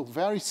proposal,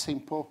 very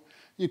simple.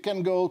 You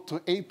can go to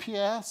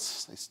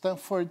APS,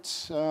 Stanford.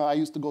 I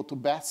used to go to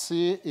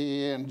Bessie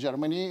in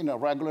Germany on a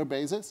regular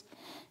basis.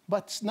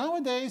 But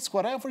nowadays,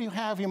 whatever you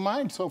have in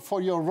mind, so for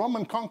your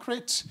Roman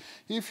concrete,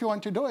 if you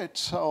want to do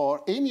it,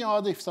 or any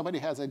other, if somebody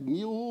has a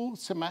new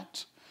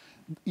cement,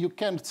 you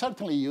can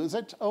certainly use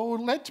it. Oh,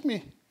 let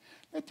me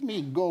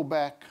go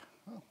back,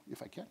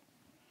 if I can.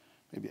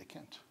 Maybe I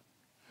can't.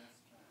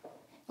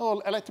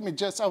 Oh, let me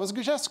I was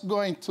just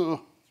going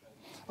to,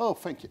 oh,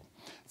 thank you.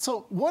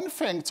 So one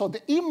thing, so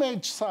the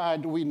image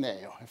side we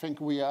nail. I think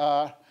we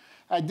are,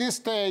 at this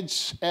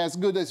stage, as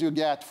good as you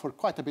get for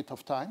quite a bit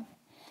of time.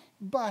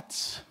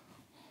 But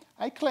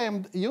I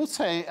claimed,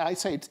 I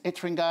say it's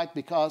yttrium-ides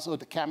because of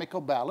the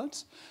chemical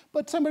balance.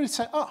 But somebody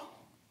said, oh,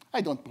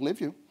 I don't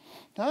believe you.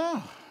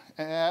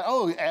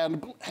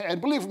 And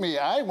believe me,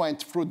 I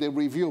went through the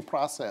review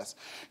process.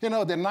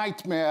 The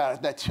nightmare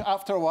that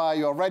after a while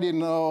you already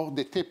know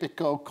the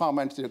typical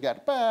comments you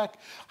get back.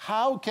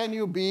 How can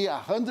you be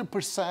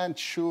 100%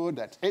 sure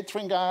that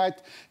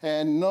yttrium-ides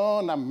and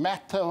not a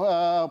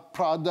metal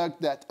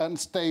product that's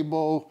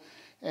unstable?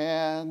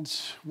 And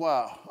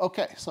wow,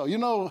 okay, so you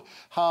know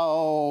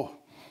how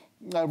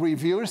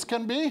reviewers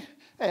can be.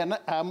 And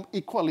I'm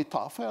equally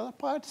tough at that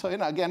part. So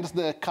against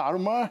the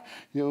karma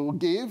you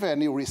give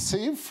and you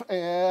receive,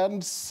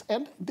 and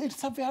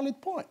it's a valid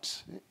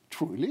point.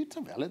 Truly, it's a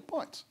valid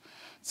point.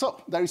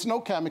 So there is no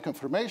chemical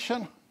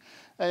information,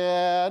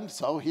 and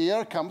so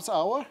here comes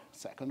our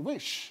second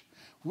wish.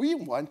 We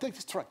wanted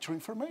structure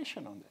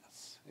information on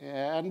this,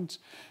 and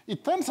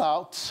it turns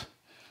out,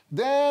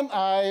 then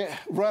I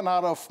run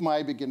out of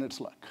my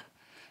beginner's luck.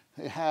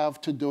 I have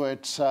to do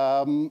it.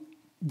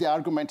 The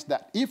argument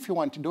that if you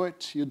want to do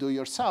it, you do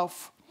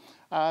yourself.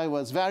 I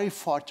was very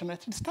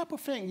fortunate. It's the type of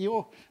thing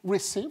you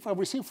receive. I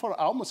received for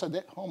almost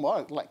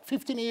like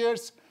 15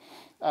 years.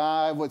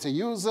 I was a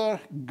user,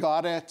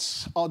 got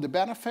it, all the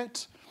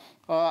benefits.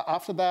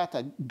 After that,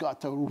 I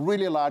got a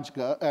really large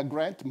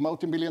grant,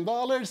 multi-million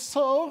dollars.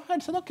 So I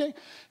said, OK.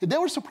 They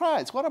were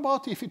surprised. What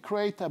about if you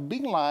create a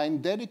big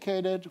line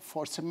dedicated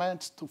for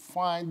cement to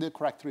find the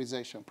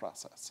characterization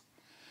process?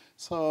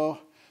 So,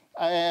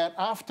 and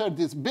after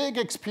this big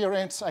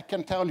experience, I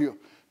can tell you,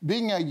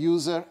 being a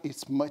user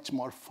is much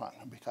more fun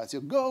because you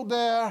go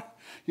there,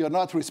 you're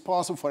not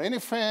responsible for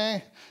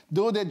anything,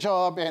 do the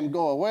job and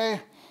go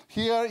away.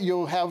 Here,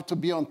 you have to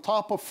be on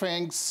top of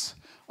things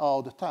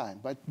all the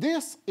time. But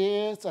this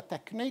is a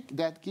technique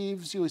that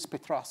gives you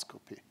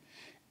spectroscopy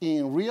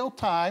in real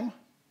time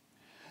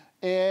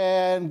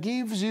and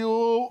gives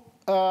you,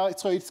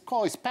 so it's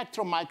called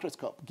spectral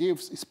microscope,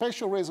 gives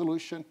spatial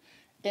resolution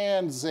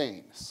and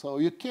Zane. So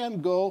you can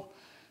go,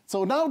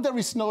 so now there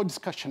is no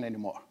discussion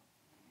anymore.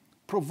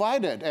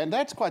 Provided, and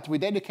that's what we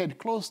dedicated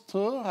close to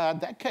a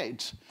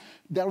decade,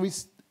 there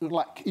is,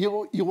 like,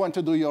 you want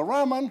to do your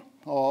Raman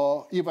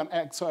or even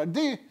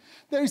XRD,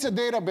 there is a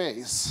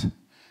database.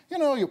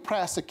 You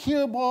press a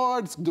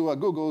keyboard, do a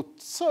Google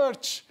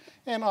search,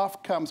 and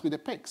off comes with the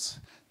pics.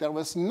 There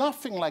was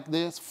nothing like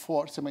this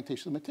for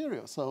cementitious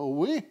materials. So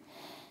we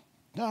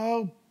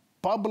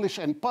publish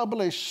and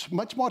publish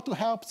much more to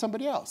help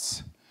somebody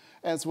else.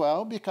 as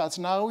well, because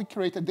now we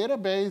create a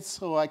database,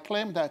 so I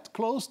claim that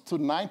close to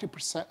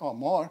 90% or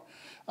more,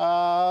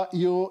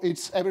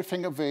 it's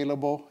everything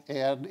available,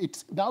 and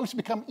now it's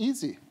become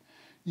easy.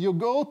 You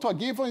go to a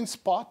given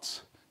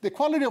spot. The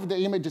quality of the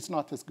image is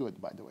not as good,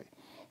 by the way.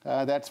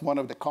 That's one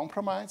of the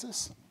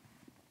compromises.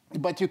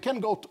 But you can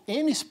go to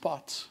any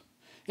spot,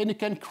 and you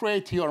can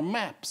create your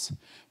maps,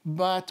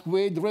 but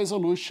with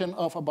resolution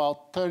of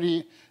about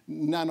 30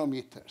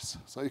 nanometers.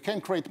 So you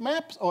can create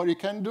maps, or you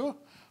can do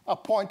a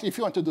point, if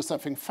you want to do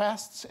something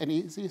fast and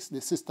easy,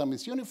 the system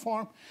is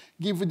uniform,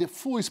 give you the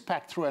full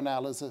spectral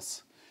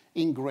analysis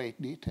in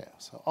great detail.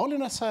 So all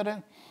in a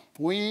sudden,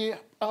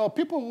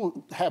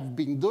 people have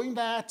been doing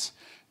that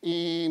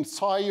in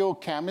soil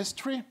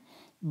chemistry,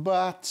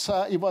 but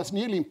it was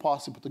nearly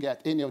impossible to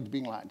get any of the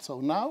beamlines.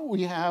 So now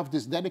we have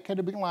this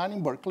dedicated beamline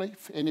in Berkeley,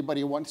 if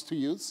anybody wants to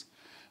use.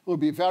 Will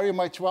be very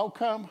much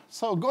welcome.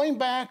 So going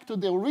back to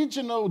the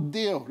original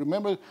deal,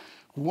 remember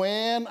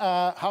when,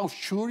 how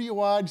sure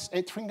you are it's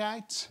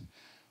ettringite?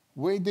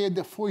 We did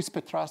the full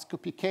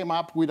spectroscopy, came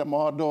up with a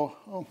model.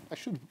 Oh,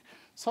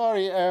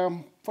 sorry,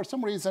 for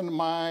some reason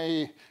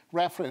my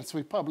reference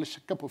we published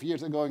a couple of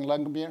years ago in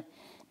Langmuir,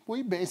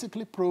 we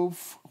basically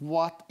prove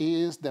what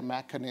is the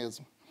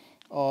mechanism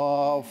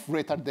of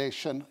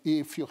retardation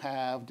if you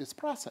have this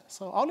process.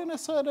 So all in a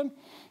sudden,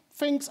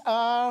 things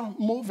are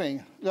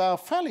moving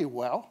fairly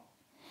well.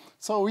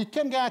 So we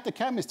can get the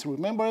chemistry.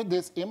 Remember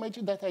this image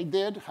that I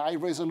did, high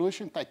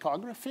resolution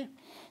picography?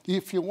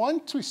 If you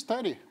want to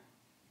study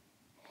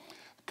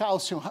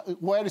calcium,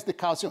 where is the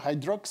calcium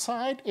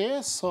hydroxide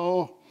is,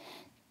 so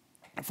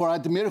for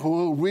Admir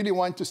who really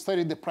want to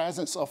study the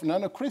presence of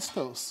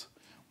nanocrystals,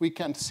 we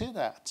can see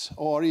that.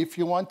 Or if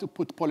you want to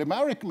put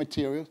polymeric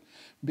material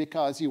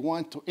because you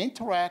want to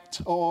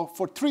interact, or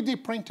for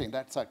 3D printing,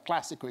 that's a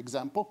classical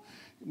example.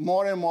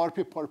 More and more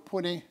people are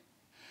putting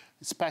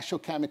special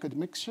chemical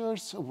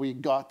mixtures. We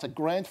got a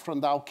grant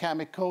from Dow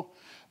Chemical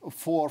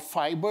for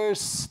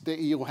fibers that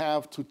you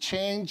have to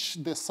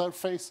change the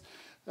surface,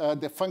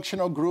 the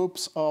functional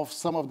groups of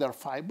some of their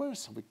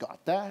fibers. We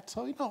got that.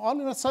 So all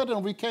of a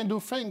sudden, we can do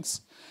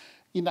things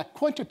in a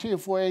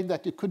quantitative way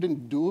that you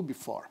couldn't do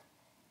before.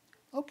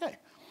 OK.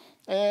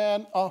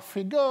 And off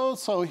we go.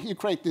 So you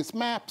create these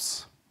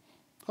maps.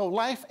 So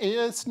life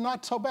is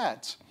not so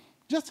bad.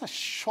 Just a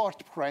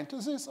short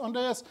parenthesis on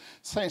this.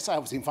 Since I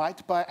was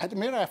invited by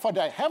Admira, I thought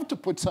I have to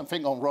put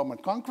something on Roman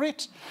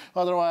concrete.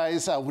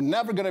 Otherwise, I was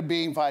never going to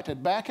be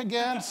invited back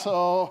again.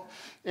 So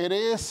it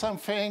is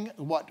something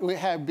what we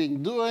have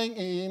been doing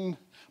in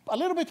a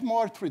little bit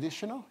more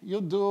traditional.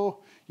 You do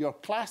your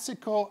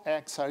classical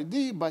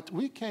XRD, but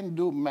we can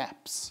do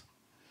maps.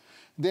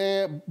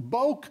 The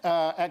bulk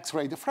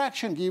X-ray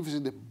diffraction gives you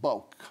the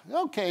bulk.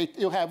 OK,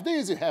 you have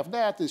this, you have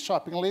that, the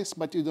shopping list,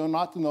 but you do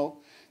not know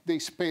the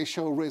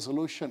spatial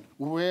resolution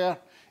where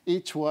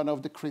each one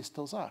of the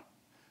crystals are.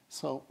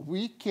 So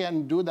we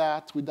can do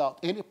that without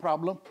any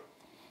problem.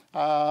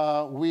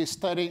 We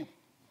study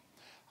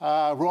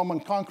Roman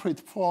concrete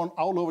formed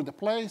all over the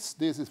place.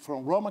 This is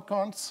from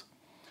Romacons.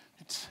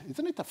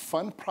 Isn't it a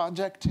fun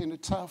project in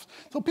itself?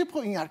 So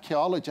people in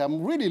archaeology,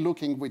 I'm really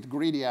looking with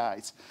greedy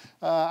eyes.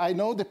 I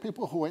know the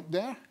people who went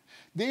there.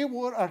 They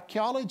were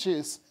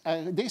archaeologists.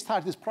 They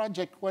started this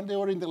project when they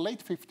were in the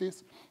late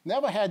 50s,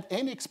 never had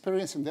any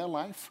experience in their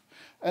life,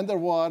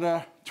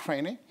 underwater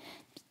training.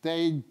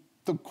 They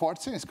took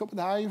courses in scuba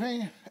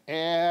diving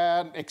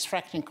and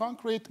extracting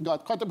concrete,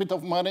 got quite a bit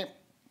of money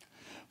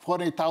for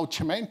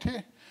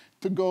Italcimenti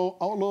to go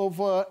all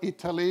over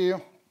Italy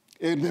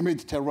in the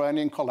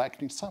Mediterranean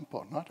collecting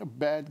samples. Not a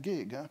bad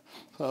gig. Huh?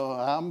 So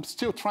I'm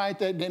still trying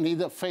to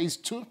need a phase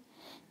 2.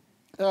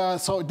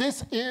 So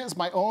this is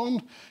my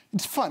own,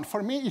 it's fun.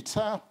 For me, it's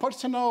a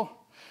personal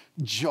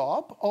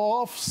job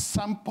of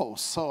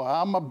samples. So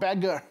I'm a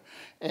beggar.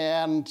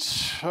 And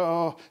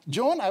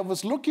John, I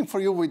was looking for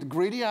you with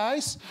greedy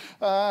eyes,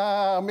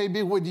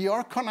 maybe with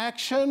your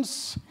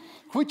connections.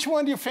 Which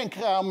one do you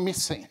think I'm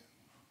missing?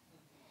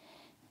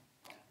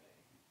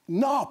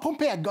 No,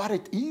 Pompeii, I got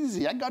it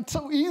easy. I got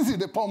so easy,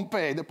 the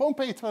Pompeii. The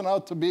Pompeii turned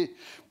out to be,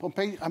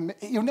 Pompeii,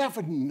 you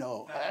never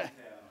know.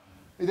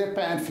 The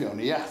Pantheon,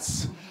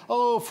 yes.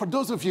 Oh, for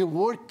those of you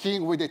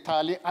working with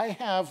Italy, I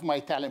have my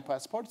Italian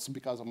passports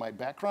because of my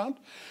background.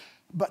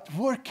 But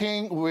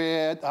working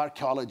with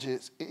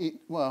archaeologists,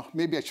 well,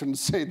 maybe I shouldn't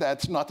say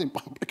that, not in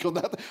public,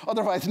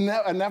 otherwise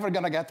I'm never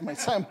going to get my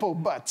sample.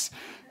 But,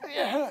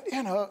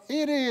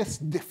 it is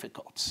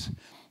difficult.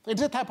 It's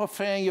the type of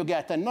thing you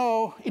get a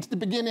no. It's the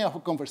beginning of a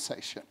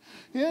conversation.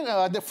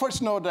 The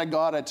first no that I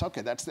got, it's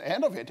OK, that's the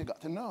end of it. You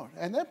got a no.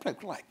 And they're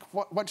like,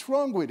 what's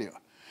wrong with you?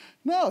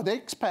 No, they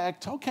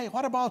expect, OK,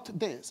 what about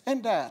this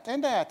and that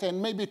and that?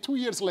 And maybe 2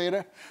 years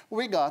later,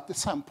 we got the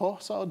sample.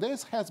 So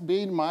this has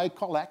been my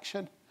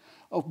collection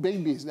of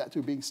babies that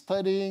we've been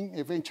studying.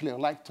 Eventually, I'd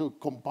like to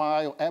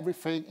compile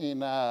everything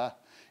in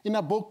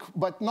a book,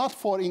 but not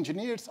for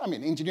engineers. I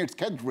mean, engineers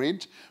can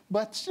read,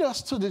 but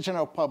just to the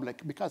general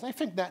public, because I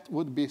think that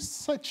would be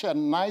such a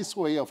nice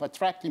way of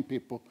attracting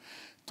people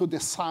to the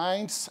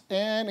science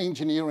and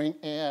engineering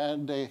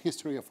and the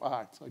history of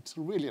art. So it's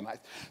really nice.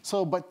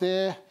 So, but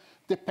the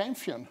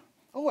Pantheon,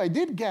 oh, I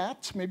did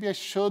get, maybe I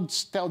should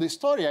tell the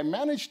story. I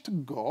managed to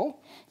go,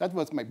 that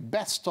was my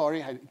best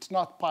story, it's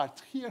not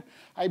part here.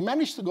 I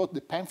managed to go to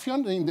the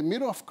Pantheon in the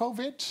middle of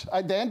COVID,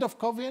 at the end of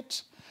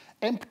COVID,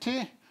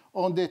 empty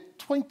on the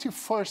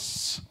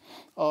 21st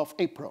of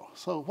April.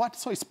 So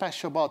what's so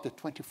special about the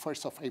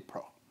 21st of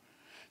April?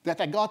 That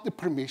I got the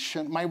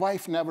permission. My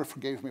wife never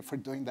forgave me for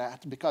doing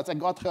that because I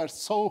got her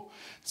so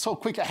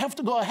quick. I have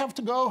to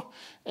go,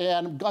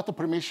 and got the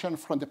permission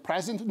from the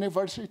president of the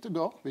university to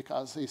go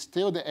because it's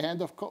still the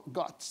end of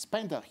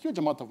spent a huge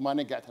amount of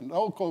money getting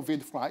no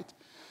COVID flight.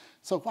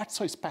 So what's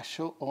so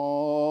special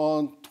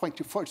on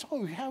 21st?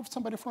 Oh, we have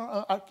somebody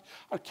from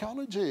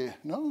archaeology,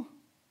 no?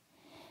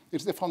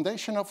 It's the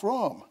foundation of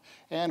Rome.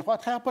 And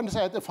what happens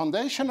at the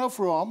foundation of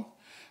Rome,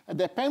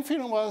 the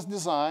Pantheon was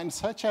designed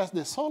such as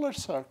the solar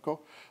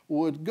circle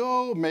would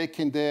go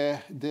making the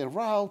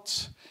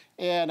route,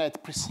 and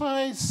at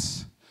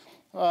precise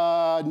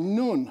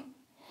noon,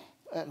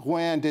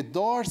 when the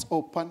doors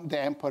open, the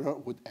emperor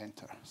would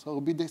enter. So it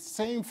would be the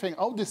same thing,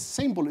 all the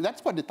symbolism.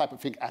 That's what the type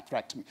of thing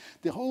attracts me.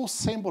 The whole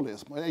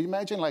symbolism.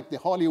 Imagine like the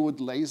Hollywood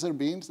laser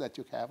beams that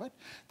you have it.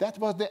 That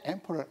was the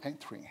emperor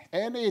entering.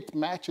 And it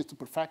matches to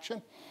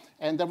perfection,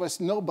 and there was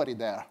nobody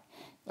there.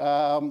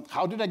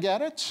 How did I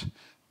get it?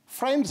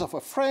 Friends of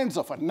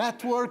a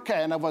network,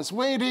 and I was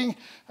waiting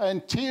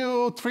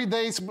until 3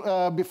 days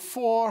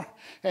before,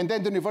 and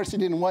then the university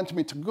didn't want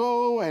me to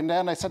go, and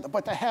then I said,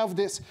 but I have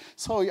this.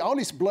 So I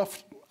always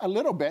bluffed a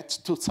little bit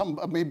to some,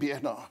 maybe,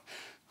 you know,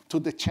 to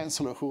the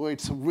chancellor, who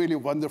is really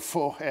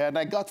wonderful, and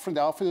I got from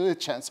the office of the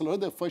chancellor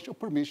the official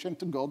permission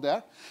to go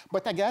there,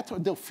 but I got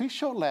the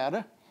official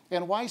letter.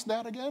 And why is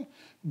that again?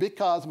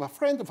 Because a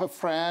friend of a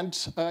friend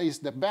is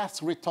the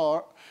best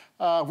restorer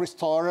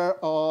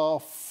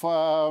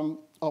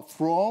of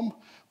Rome,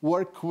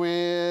 work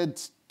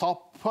with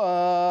top,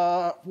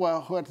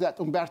 what's that,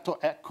 Umberto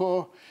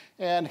Eco,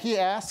 and he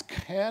asked,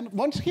 and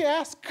once he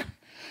asked,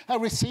 I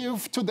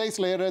received 2 days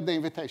later the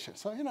invitation.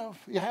 So, you know,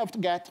 you have to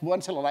get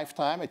once in a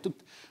lifetime.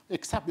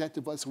 Except that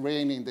it was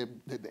raining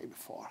the day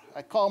before.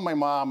 I called my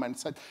mom and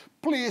said,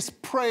 please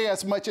pray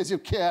as much as you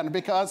can,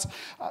 because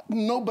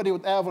nobody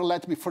would ever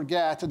let me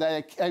forget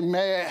that I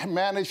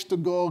managed to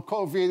go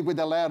COVID with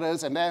the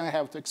letters, and then I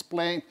have to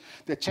explain.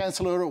 The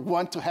chancellor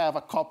wants to have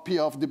a copy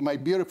of my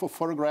beautiful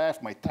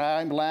photograph, my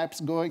time lapse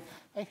going.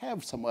 I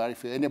have somewhere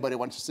if anybody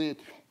wants to see it.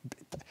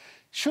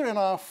 Sure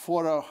enough,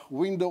 for a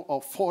window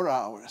of 4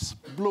 hours,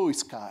 blue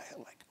sky,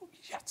 like, oh,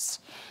 yes.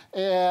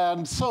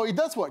 And so it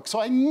does work. So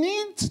I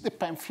need the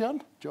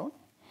Pantheon, John,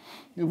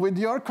 with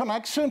your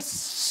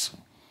connections.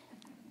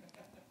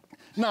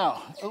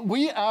 Now,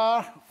 we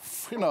are,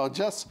 you know,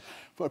 just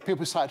for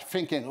people start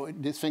thinking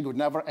this thing would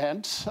never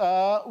end,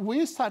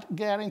 we start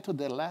getting to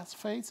the last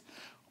phase.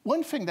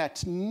 One thing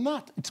that's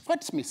not, it's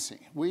what's missing.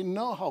 We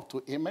know how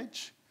to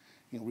image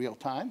in real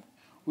time.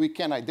 We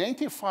can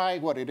identify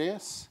what it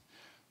is.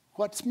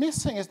 What's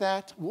missing is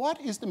that,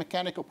 what is the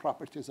mechanical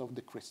properties of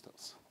the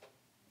crystals?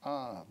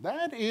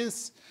 That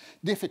is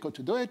difficult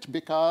to do it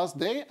because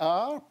they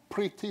are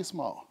pretty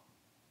small,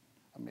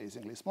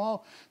 amazingly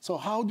small. So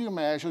how do you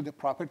measure the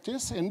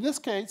properties? In this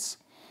case,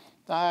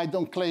 I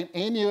don't claim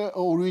any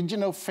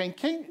original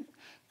thinking.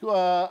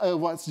 It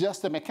was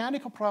just the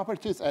mechanical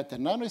properties at the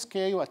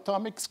nanoscale,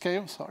 atomic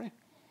scale, sorry.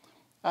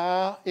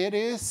 It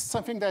is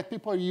something that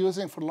people are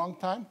using for a long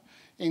time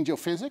in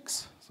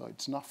geophysics. So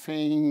it's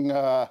nothing,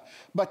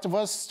 but it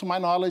was, to my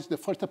knowledge, the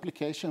first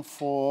application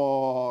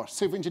for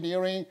civil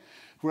engineering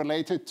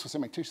related to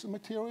cementitious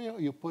material.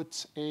 You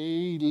put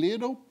a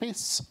little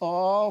piece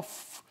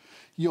of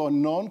your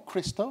known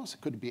crystals.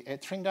 It could be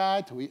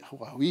ettringite.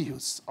 We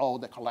use all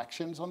the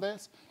collections on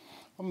this.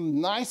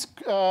 Nice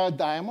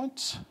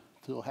diamond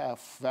to have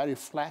very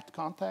flat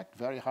contact,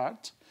 very hard,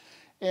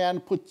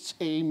 and put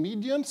a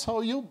medium.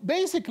 So you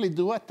basically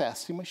do a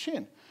testing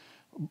machine.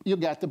 You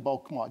get the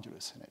bulk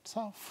modulus in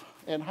itself.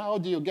 And how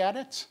do you get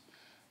it?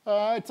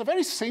 It's a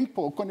very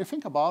simple, when you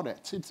think about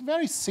it, it's a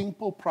very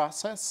simple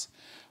process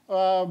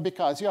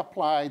because you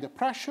apply the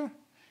pressure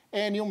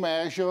and you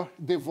measure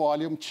the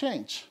volume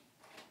change.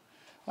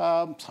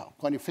 So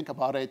when you think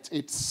about it,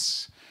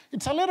 it's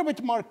a little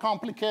bit more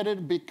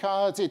complicated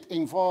because it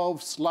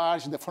involves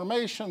large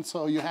deformation,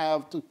 so you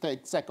have to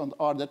take second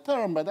order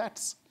term, but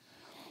it's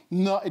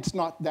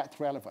not that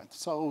relevant.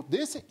 So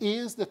this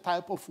is the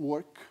type of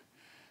work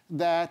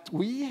that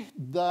we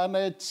done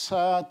it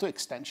to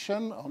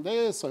extension on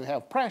this. So you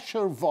have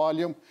pressure,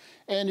 volume,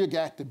 and you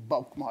get the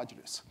bulk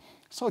modulus.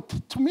 So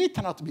to me, it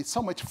turned out to be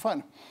so much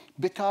fun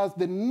because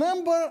the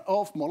number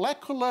of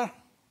molecular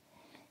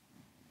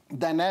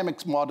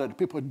dynamics model that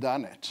people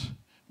done it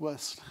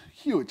was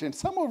huge. And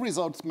some of the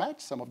results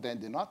matched, some of them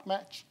did not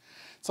match.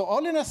 So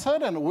all in a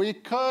sudden, we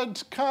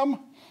could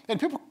come, and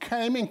people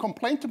came and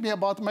complained to me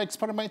about my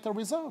experimental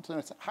results. And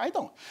I said,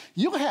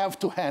 you have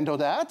to handle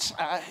that.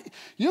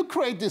 You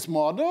create this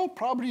model,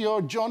 probably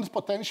your Jones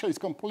potential is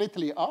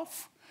completely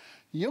off.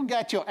 You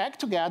get your act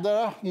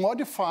together,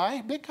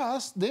 modify,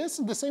 because this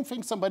is the same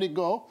thing somebody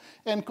go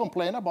and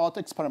complain about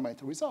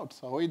experimental results.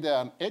 So with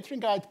an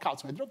ettringite,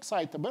 calcium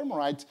hydroxide,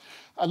 taubermorite,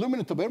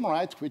 aluminum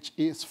taubermorite, which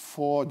is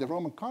for the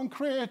Roman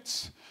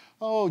concrete,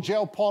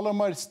 gel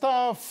polymer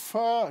stuff,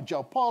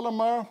 gel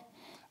polymer.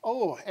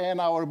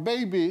 And our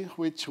baby,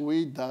 which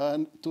we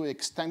done to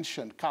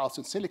extension,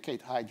 calcium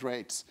silicate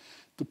hydrates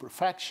to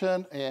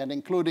perfection, and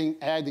including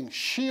adding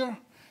shear.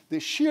 The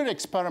shear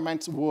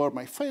experiments were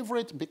my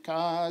favorite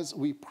because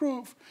we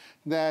prove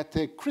that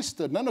the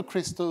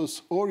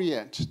nanocrystals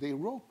orient, they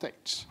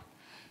rotate,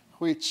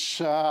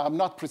 which I'm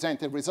not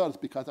presenting results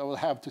because I will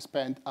have to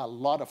spend a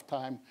lot of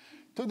time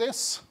to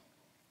this.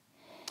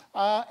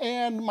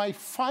 And my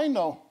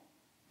final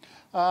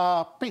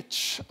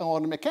pitch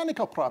on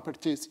mechanical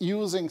properties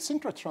using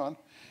synchrotron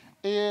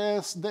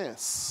is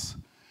this.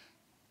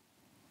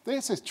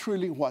 This is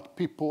truly what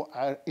people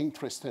are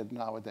interested in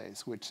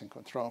nowadays with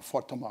synchrotron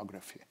for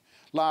tomography,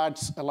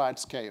 large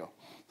scale.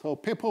 So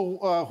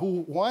people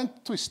who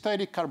want to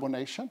study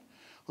carbonation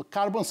or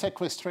carbon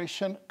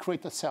sequestration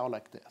create a cell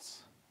like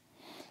this.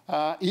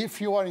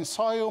 If you are in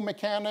soil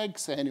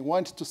mechanics and you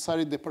want to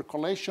study the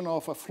percolation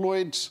of a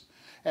fluid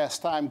as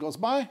time goes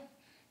by,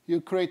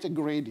 you create a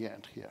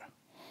gradient here.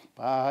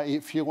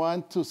 If you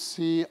want to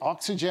see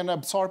oxygen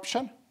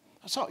absorption,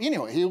 so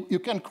anyway, you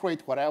can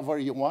create whatever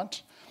you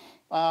want.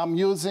 I'm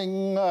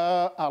using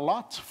a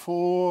lot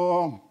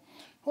for,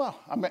 well,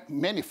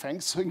 many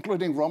things,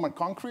 including Roman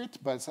concrete,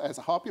 but as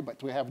a hobby.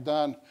 But we have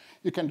done,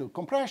 you can do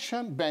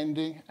compression,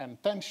 bending,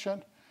 and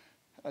tension.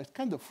 It's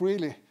kind of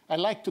really, I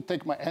like to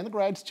take my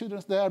undergrad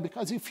students there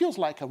because it feels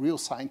like a real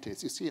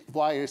scientist. You see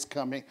wires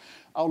coming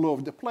all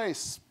over the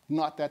place.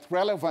 Not that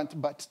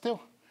relevant, but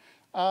still,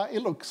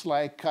 it looks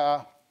like.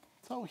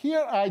 So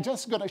here, I'm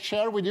just going to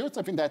share with you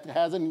something that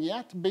hasn't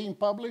yet been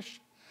published.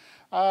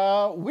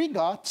 We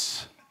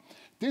got.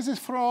 This is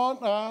from,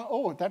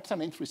 that's an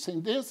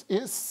interesting, this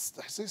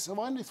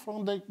one is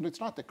from it's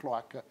not the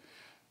cloaca.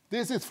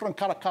 This is from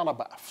Caracalla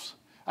baths.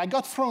 I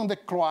got from the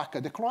cloaca.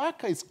 The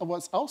cloaca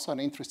was also an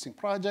interesting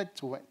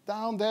project. We went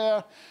down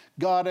there,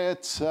 got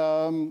it.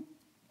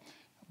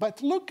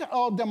 But look at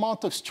all the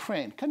amount of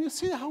strain. Can you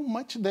see how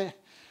much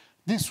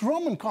this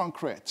Roman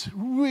concrete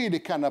really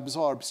can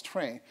absorb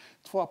strain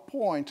to a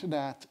point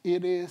that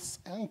it is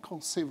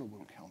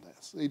inconceivable on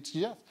this. It's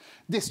just,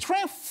 the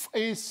strength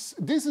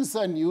this is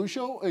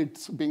unusual,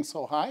 it's being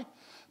so high,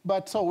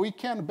 but so we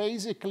can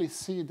basically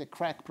see the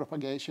crack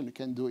propagation we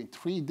can do in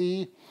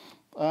 3D.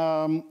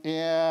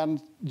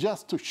 And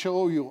just to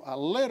show you a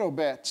little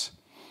bit,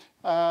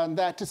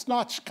 that it's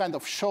not kind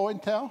of show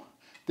and tell.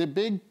 The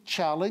big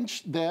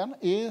challenge then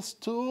is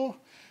to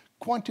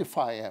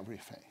quantify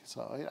everything.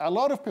 So a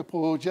lot of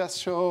people just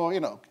show,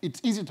 it's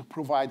easy to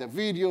provide a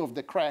video of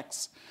the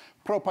cracks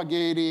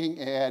propagating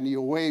and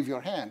you wave your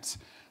hands.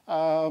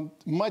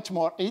 Much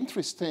more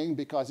interesting,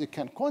 because you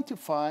can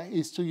quantify,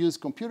 is to use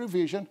computer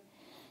vision,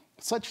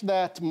 such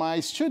that my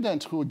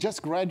student who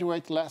just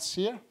graduated last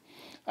year,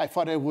 I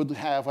thought I would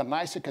have a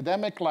nice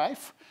academic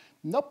life.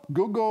 Nope,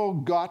 Google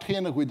got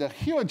him with a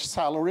huge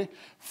salary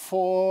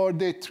for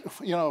the,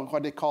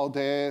 what they call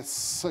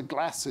this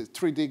glasses,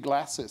 3D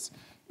glasses,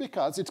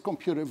 because it's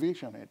computer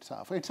vision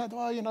itself. It said,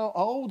 well,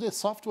 all the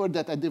software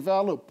that I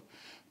developed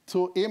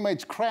to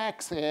image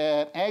cracks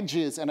and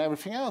edges and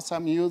everything else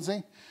I'm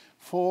using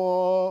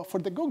for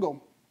the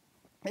Google.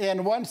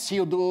 And once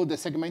you do the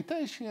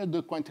segmentation, you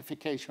do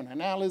quantification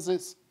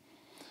analysis.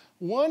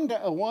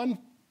 One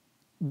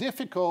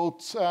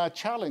difficult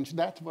challenge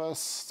that was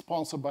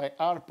sponsored by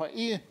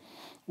ARPA-E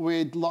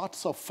with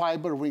lots of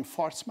fiber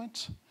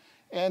reinforcement.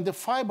 And the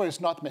fiber is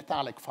not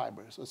metallic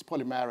fibers, it's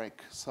polymeric.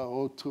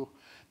 So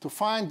to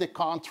find the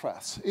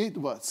contrast, it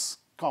was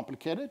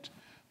complicated.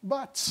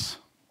 But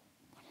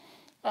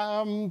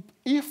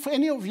if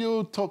any of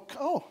you took,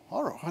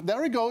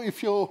 there we go.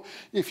 If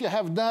you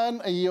have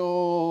done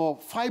your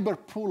fiber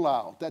pull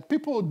out, that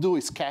people do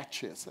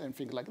sketches and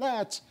things like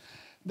that,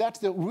 that's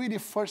the really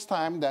first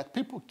time that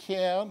people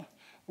can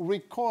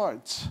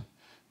record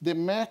the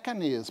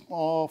mechanism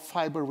of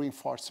fiber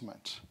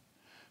reinforcement.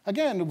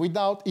 Again,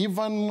 without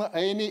even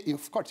any,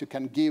 of course, you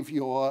can give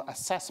your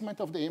assessment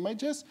of the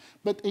images,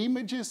 but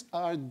images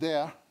are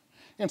there.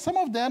 And some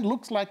of them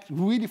looks like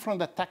really from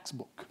the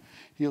textbook.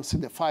 You'll see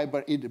the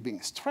fiber either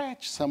being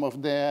stretched, some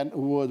of them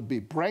would be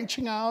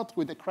branching out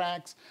with the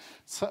cracks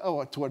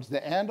or towards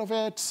the end of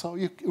it. So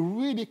you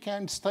really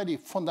can study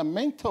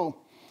fundamental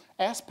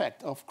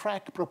aspect of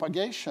crack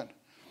propagation.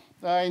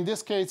 In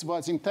this case,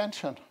 was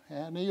intention.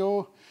 And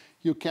you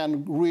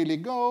can really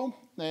go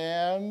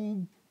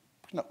and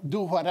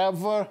do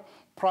whatever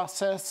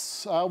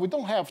process. We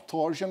don't have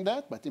torsion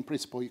that, but in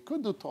principle, you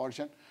could do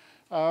torsion.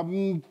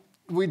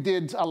 We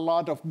did a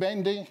lot of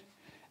bending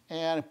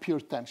and pure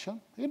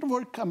tension. It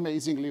worked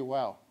amazingly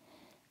well.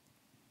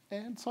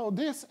 And so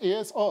this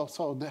is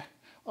also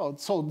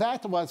so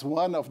that was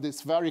one of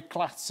these very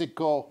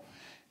classical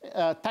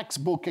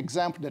textbook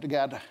example that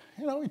got,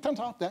 it turns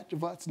out that it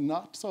was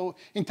not. So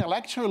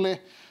intellectually,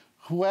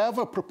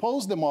 whoever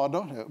proposed the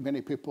model,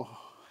 many people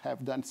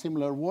have done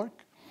similar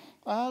work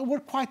were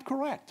quite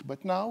correct.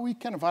 But now we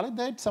can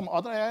validate some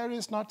other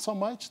areas, not so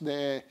much.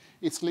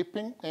 It's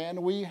slipping,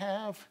 and we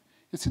have,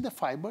 you see the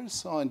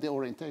fibers on the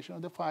orientation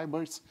of the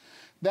fibers.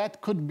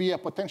 That could be a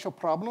potential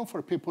problem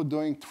for people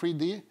doing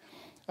 3D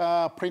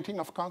printing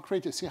of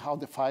concrete. You see how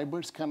the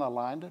fibers can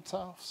align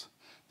themselves.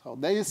 So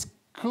this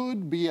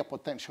could be a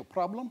potential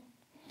problem.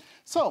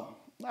 So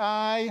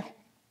I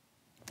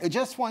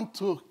just want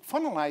to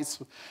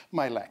finalize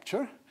my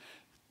lecture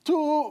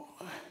to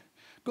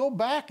go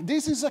back.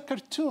 This is a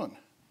cartoon.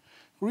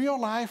 Real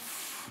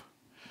life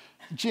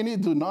genie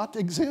do not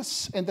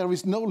exist, and there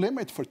is no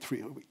limit for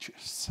 3D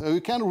pictures. So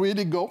you can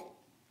really go.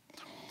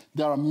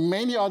 There are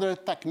many other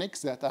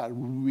techniques that are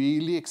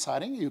really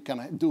exciting. You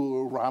can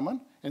do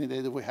Raman,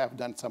 and we have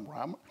done some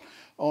Raman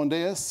on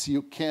this.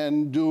 You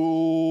can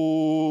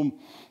do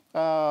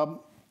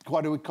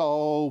what we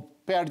call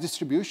pair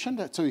distribution.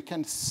 So you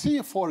can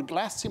see for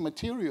glassy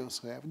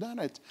materials, we have done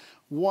it,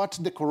 what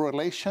the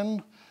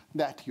correlation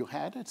that you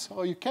had it.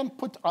 So you can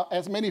put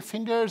as many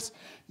fingers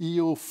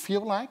you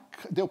feel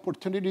like. The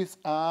opportunities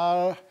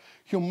are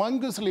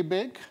humongously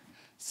big.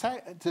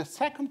 The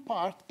second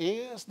part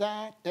is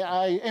that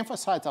I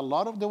emphasize a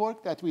lot of the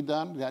work that we've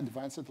done, the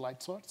advanced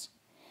light source.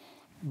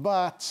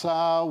 But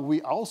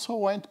we also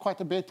went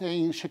quite a bit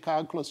in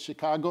Chicago, close to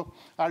Chicago,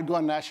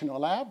 Argonne National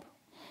Lab.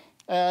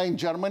 In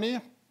Germany,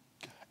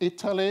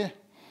 Italy,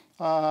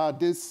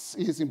 this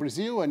is in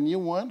Brazil, a new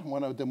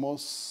one of the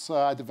most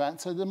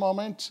advanced at the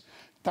moment.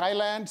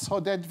 Thailand, so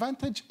the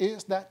advantage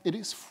is that it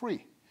is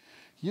free.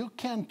 You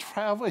can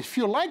travel, if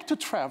you like to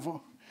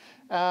travel,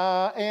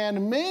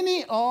 and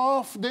many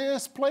of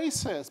these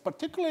places,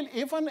 particularly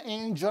even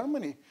in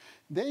Germany,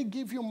 they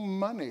give you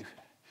money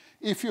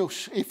if you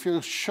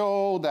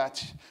show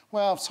that,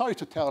 well, sorry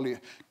to tell you,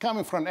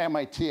 coming from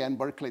MIT and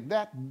Berkeley,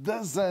 that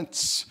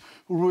doesn't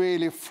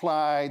really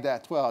fly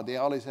that well. They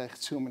always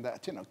assume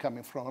that,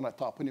 coming from a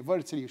top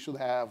university, you should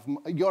have,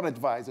 your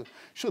advisor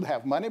should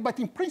have money. But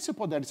in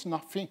principle, there is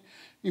nothing.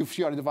 If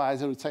your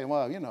advisor would say,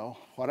 well,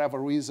 whatever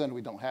reason,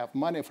 we don't have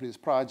money for this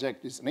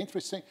project, it's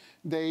interesting,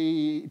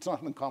 it's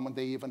not uncommon,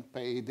 they even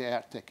pay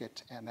their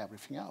ticket and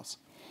everything else.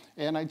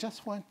 And I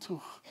just want to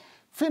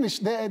finish.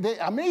 The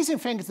amazing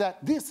thing is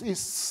that this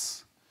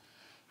is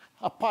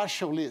a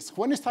partial list.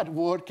 When you start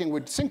working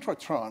with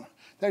synchrotron,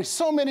 there are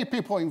so many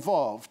people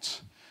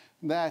involved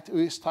that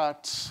we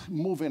start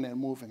moving and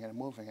moving and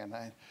moving. And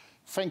I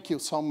thank you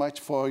so much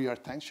for your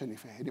attention.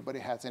 If anybody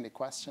has any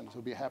questions,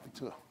 we'll be happy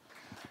to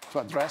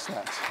address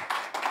that.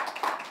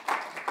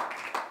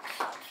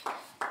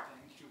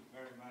 Thank you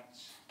very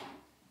much.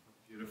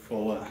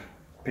 Beautiful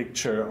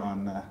picture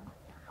on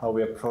how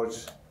we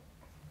approach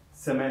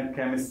cement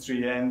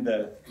chemistry and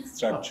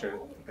structure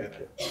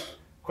together.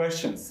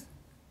 Questions?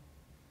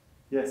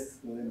 Yes,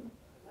 Lynn.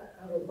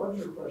 I have a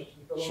bunch of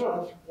questions, but Sure.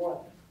 I'll ask one.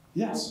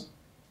 Yes.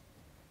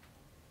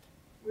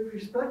 With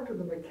respect to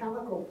the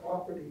mechanical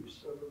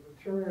properties of a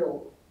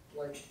material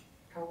like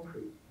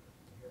concrete,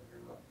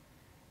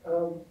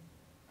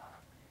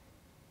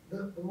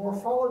 the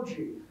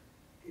morphology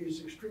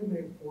is extremely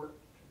important.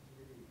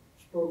 We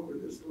spoke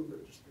with this a little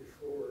bit just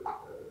before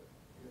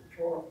the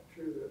talk,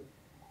 too.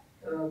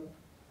 That,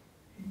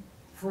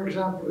 for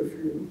example, if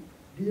you're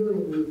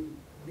dealing with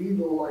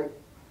needle-like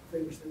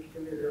things that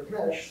can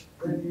intermesh,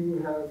 then you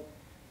have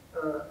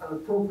an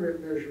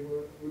appropriate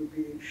measurement would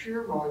be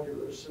shear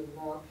modulus and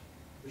not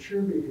the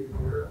shear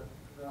behavior,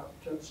 and not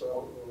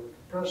tensile or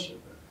compressive. In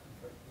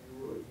fact, you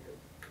were looking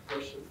at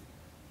compressive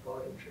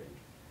volume change.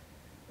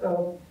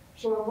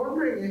 So I'm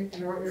wondering,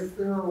 if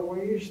there are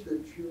ways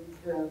that you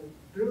can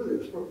do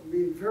this. What would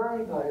be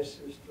very nice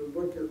is to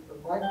look at the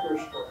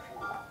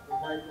microstructure, the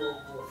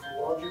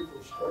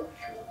micromorphological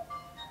structure,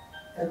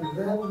 and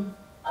then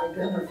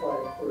identify,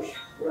 of course,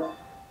 what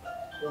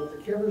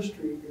the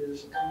chemistry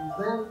is, and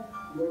then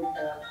look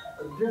at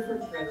a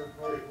different kind of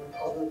measurement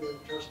other than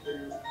just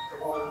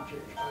a volume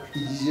change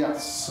measurement.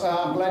 Yes,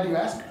 I'm glad you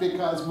asked,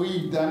 because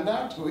we've done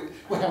that.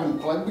 We haven't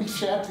plugged, we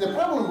shared. The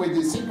problem with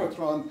the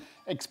synchrotron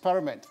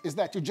experiment is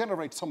that you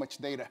generate so much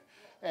data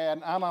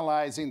and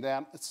analyzing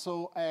them.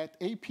 So at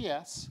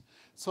APS,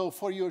 so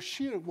for your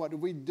shear, what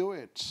we do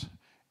it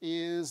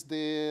is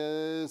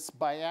this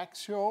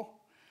biaxial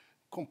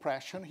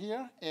compression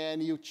here,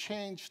 and you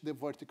change the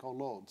vertical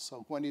load.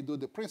 So when you do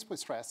the principal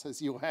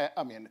stresses, you have,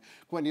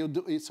 when you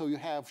do it, so you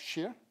have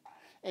shear,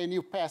 and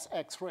you pass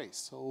X-rays.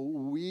 So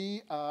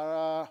we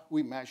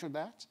measure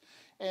that.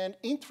 And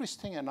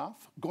interesting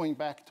enough, going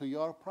back to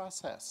your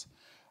process,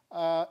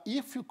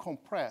 if you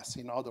compress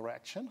in all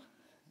direction,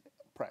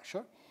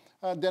 pressure,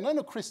 the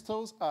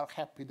nanocrystals are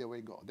happy the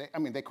way they go.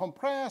 They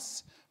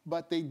compress,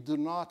 but they do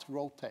not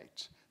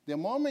rotate. The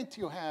moment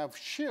you have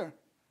shear,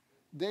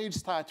 they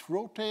start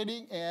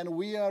rotating, and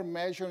we are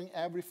measuring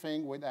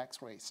everything with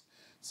X-rays.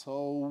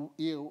 So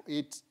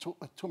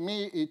to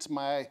me, it's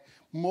my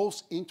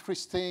most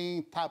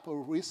interesting type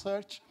of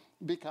research,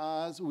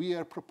 because we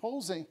are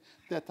proposing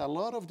that a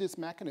lot of these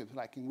mechanisms,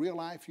 like in real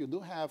life, you do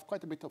have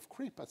quite a bit of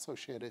creep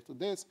associated to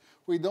this.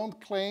 We don't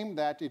claim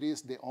that it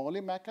is the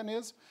only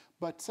mechanism,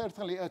 but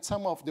certainly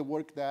some of the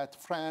work that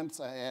friends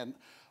and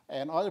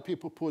other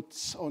people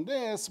put on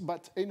this,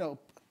 but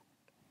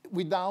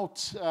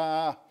without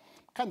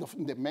kind of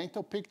the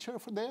mental picture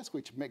for this,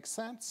 which makes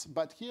sense.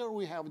 But here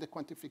we have the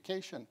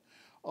quantification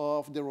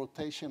of the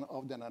rotation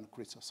of the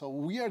nanocrystal. So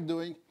we are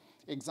doing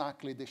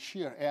exactly the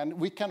shear, and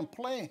we can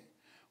play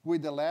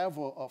with the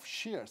level of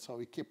shear. So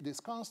we keep this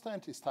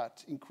constant, we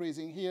start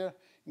increasing here,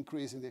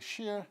 increasing the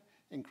shear,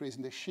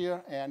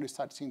 and we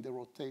start seeing the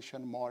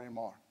rotation more and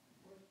more.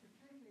 What's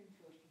particularly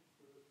interesting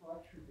for the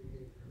fracture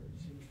behavior, it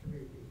seems to me,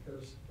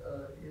 because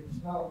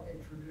it's not a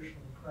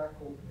traditional crack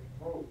opening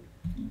mode.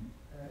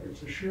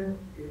 It's a shear,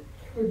 it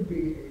could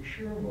be a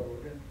shear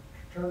mode, and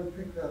to try to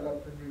pick that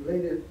up and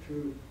relate it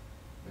to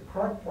the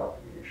crack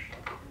propagation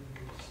in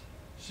these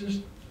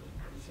systems,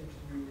 it seems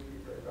to me to be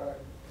very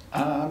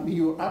valuable.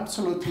 You're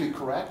absolutely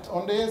correct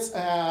on this.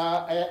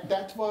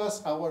 That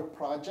was our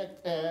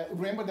project.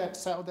 Remember that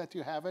cell that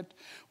you have it?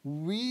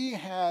 We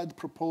had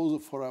proposal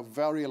for a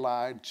very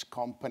large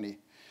company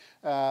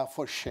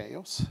for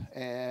shales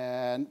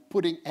and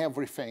putting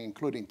everything,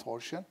 including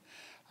torsion.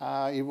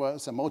 It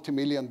was a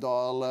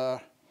multi-million-dollar,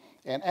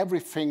 and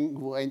everything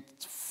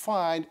went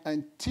fine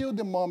until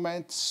the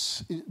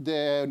moment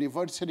the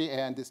university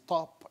and this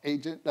top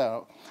agent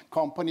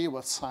company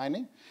was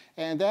signing.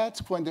 And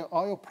that's when the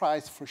oil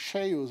price for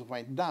shales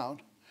went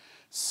down.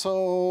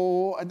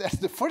 So that's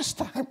the first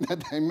time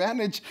that I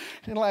managed,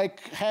 like,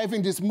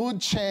 having this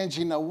mood change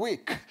in a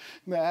week.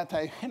 That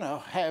I,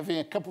 having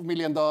a couple $1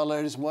 million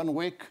 1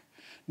 week,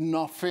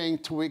 nothing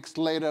 2 weeks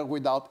later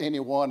without any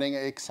warning,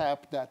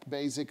 except that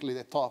basically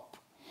the top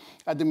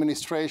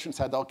administration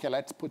said, okay,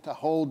 let's put a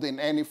hold in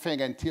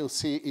anything until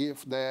see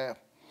if the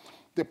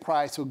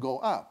price will go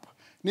up.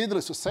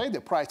 Needless to say,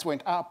 the price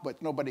went up, but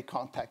nobody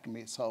contacted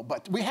me. So,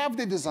 but we have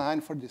the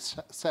design for this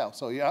cell,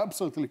 so you're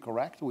absolutely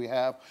correct. We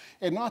have,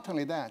 and not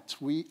only that,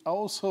 we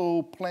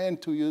also plan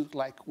to use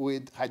like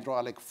with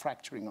hydraulic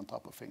fracturing on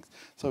top of things.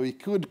 So we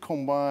could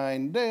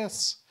combine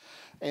this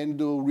and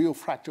do real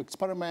fracture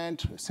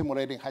experiment,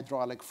 simulating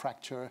hydraulic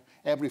fracture,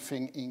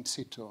 everything in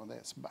situ on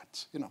this.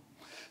 But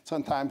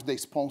sometimes the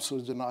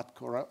sponsors do not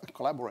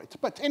collaborate.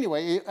 But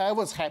anyway, I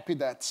was happy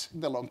that in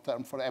the long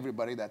term for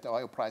everybody that the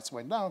oil price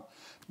went down.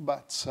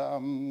 But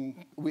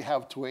we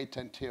have to wait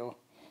until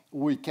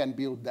we can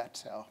build that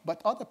cell.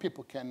 But other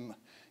people can,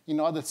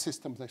 in other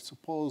systems, I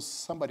suppose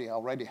somebody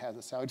already has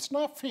a cell. It's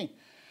nothing.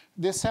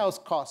 The cells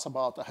cost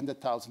about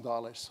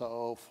 $100,000.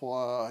 So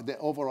for the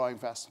overall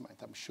investment,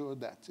 I'm sure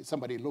that if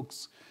somebody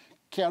looks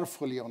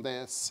carefully on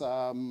this.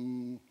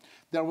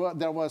 There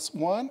was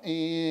one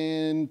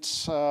in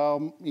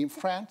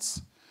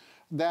France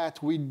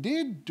that we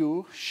did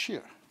do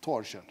shear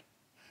torsion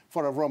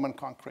for a Roman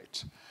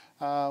concrete.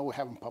 We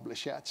haven't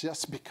published yet,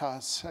 just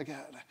because,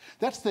 again,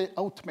 that's the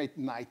ultimate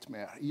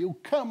nightmare. You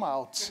come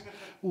out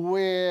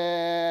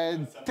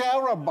with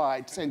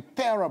terabytes and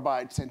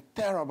terabytes and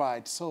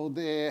terabytes. So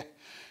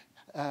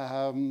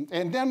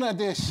and then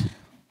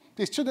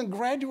the student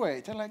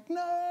graduate. They're like,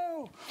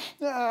 no,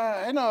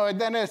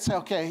 and then it's,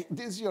 okay,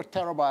 this is your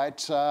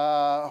terabyte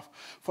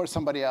for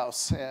somebody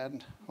else.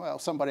 And, well,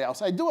 somebody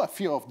else. I do a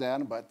few of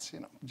them, but,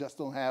 just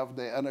don't have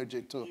the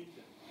energy to.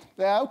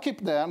 I'll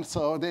keep them,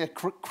 so they're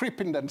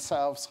creeping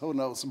themselves, who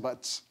knows.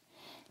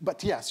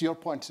 But yes, your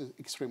point is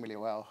extremely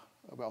well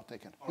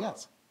taken.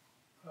 Yes.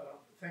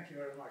 Thank you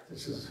very much.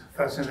 This is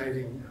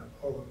fascinating,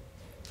 Paulo.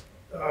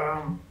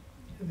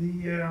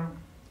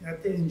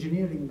 At the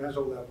engineering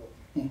meso level,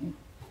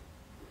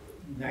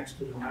 next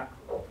to the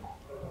macro,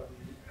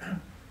 the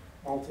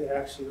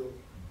multi-axial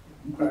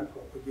crack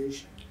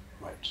propagation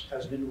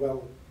has been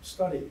well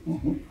studied,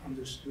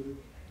 understood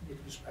with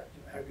respect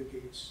to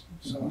aggregates,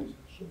 size, and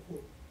so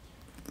forth.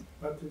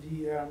 But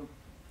the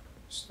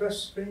stress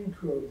strain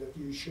curve that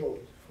you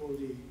showed for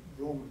the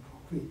Roman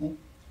concrete,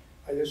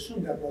 I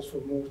assume that was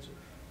for mortar.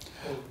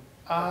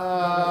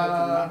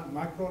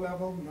 Macro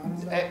level, nano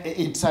level?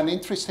 It's an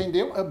interesting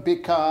deal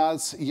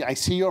because I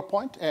see your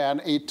point,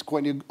 and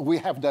we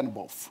have done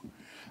both.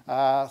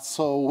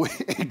 So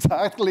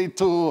exactly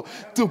to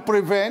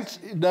prevent,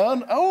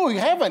 oh, you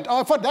haven't? Oh,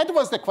 I thought that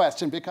was the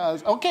question,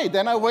 because, okay,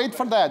 then I wait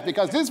for that,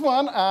 because this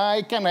one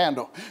I can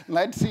handle.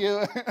 Let's see,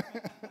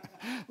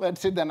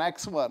 let's see the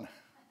next one.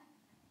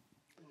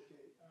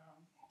 Okay,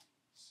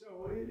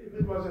 so if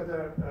it was at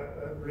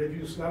a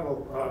reduced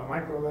level,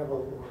 micro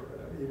level, or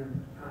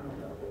even nano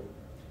level,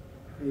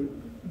 the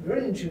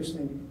very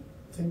interesting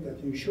thing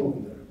that you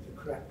showed there, the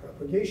crack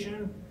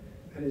propagation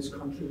and its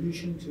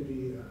contribution to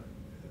the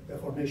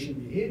deformation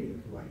behavior.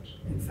 Right.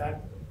 In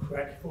fact,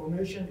 crack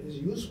formation is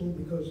useful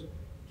because it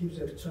gives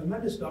a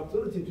tremendous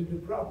ductility to the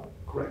problem.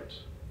 Correct.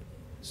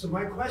 So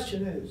my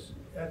question is,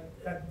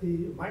 at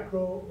the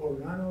micro or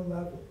nano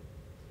level,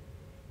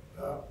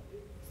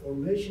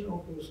 formation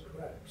of those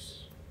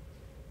cracks,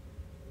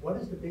 what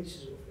is the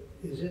basis of it?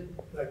 Is it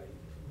like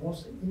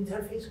mostly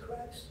interface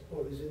cracks,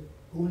 or is it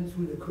going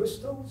through the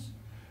crystals?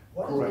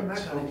 What is the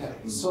mechanism?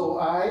 Okay. So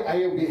I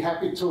will be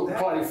happy to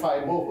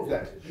clarify both of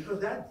that. Because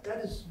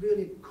that is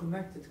really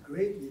connected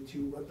greatly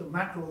to what the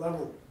macro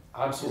level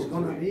Absolutely. is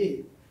going to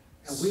be.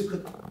 And we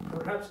could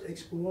perhaps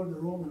explore the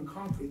Roman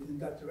concrete in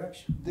that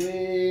direction.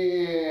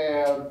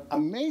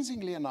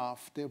 Amazingly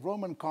enough, the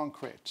Roman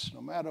concrete,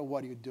 no matter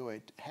what you do,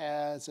 it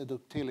has a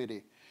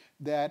ductility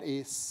that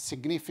is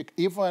significant.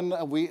 Even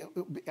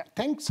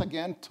thanks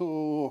again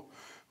to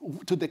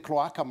the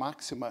Cloaca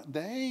Maxima,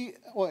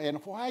 and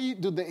why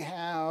do they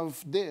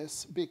have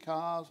this?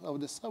 Because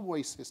of the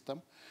subway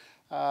system.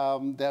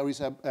 There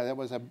was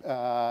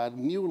a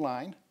new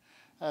line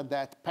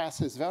that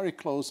passes very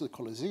close to the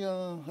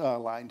Colosseum,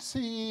 Line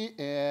C,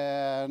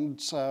 and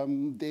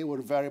they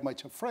were very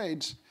much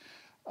afraid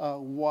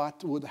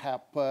what would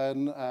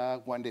happen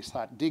when they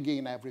start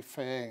digging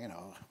everything,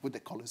 with the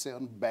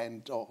Colosseum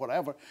bent or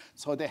whatever.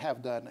 So they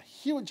have done a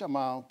huge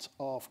amount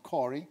of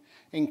coring,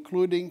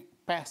 including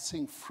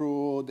passing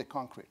through the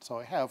concrete. So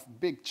I have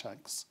big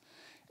chunks.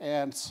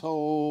 And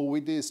so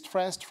with this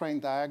stress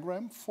strain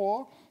diagram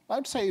for,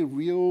 I'd say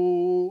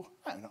real,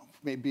 I don't know,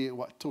 maybe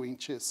 2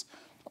 inches.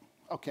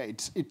 Okay,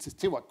 it's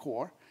still a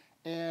core,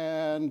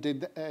 and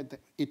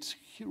it's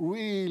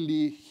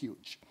really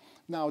huge.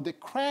 Now the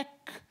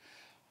crack,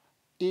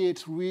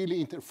 it's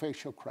really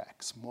interfacial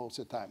cracks most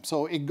of the time.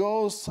 So it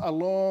goes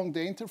along the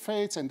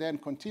interface and then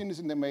continues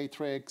in the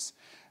matrix.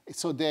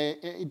 So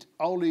it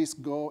always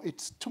go,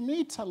 to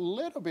me, it's a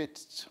little bit,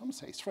 I don't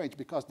say strange,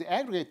 because the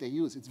aggregate they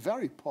use is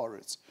very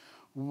porous.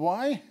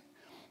 Why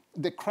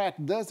the crack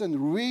doesn't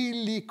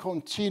really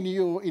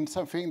continue in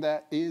something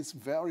that is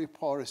very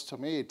porous to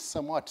me? It's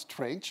somewhat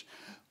strange.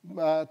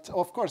 But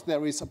of course,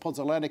 there is a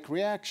pozzolanic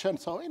reaction.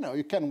 So,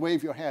 you can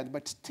wave your hand,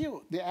 but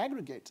still the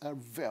aggregates are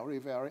very,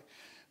 very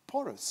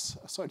porous.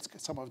 So it's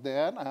some of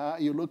them.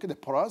 You look at the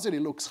porosity,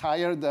 looks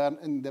higher than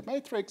in the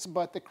matrix,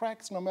 but the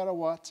cracks, no matter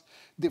what,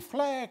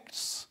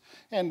 deflects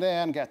and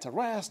then get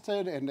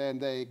arrested, and then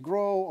they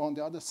grow on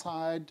the other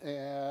side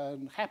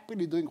and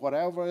happily doing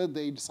whatever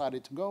they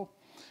decided to go.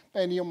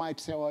 And you might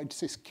say, well,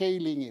 it's a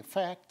scaling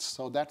effect,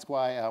 so that's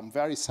why I'm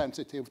very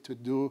sensitive to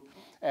do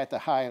at a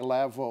higher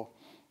level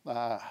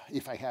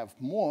if I have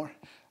more.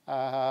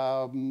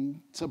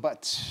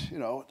 But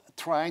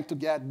trying to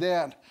get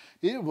there,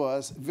 it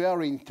was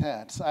very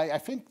intense. I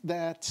think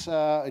that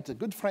it's a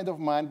good friend of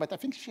mine, but I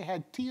think she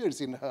had tears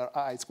in her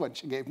eyes when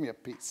she gave me a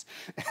piece.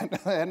 And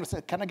I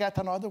said, can I get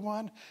another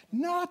one?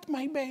 Not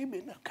my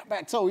baby, no, come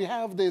back. So we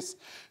have this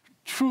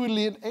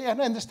truly, and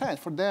I understand,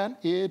 for them,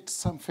 it's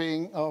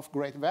something of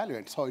great value,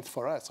 and so it's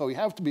for us. So we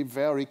have to be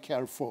very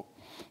careful.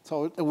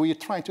 So we're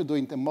trying to do it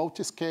in the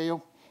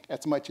multi-scale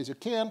as much as you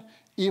can.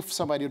 If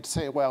somebody would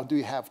say, well, do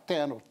you have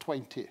 10 or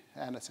 20?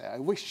 And I say, I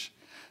wish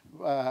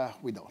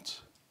we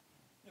don't.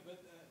 Yeah,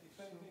 but if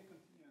I may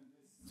continue on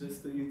this,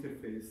 just the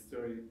interface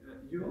story,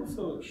 you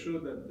also show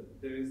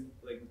that there is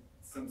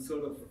some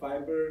sort of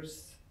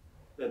fibers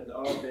that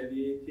are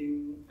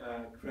deviating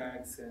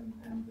cracks and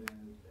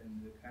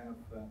the kind of...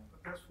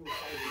 That's for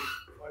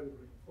fiber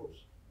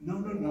reinforced. No,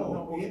 in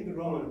the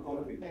Roman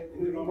concrete.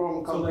 In the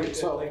Roman concrete,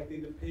 so like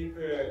in the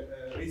paper,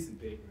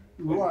 recent paper.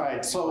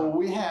 Right, so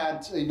we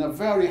had, in a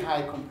very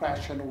high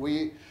compression,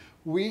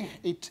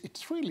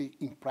 it's really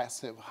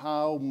impressive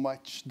how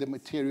much the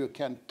material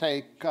can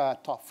take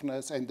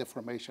toughness and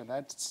deformation.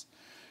 That's,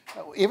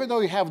 even though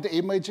we have the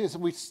images,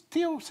 we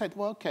still said,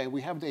 well, okay,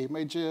 we have the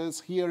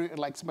images here,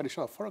 like somebody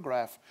showed a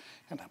photograph,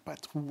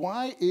 but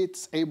why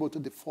it's able to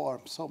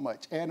deform so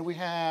much? And we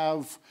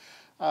have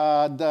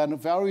done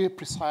very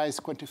precise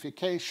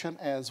quantification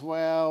as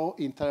well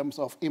in terms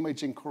of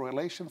imaging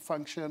correlation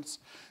functions.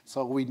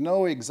 So we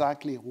know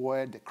exactly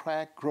where the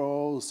crack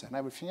grows and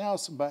everything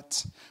else,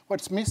 but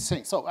what's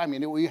missing? So, I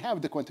mean, we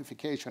have the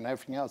quantification and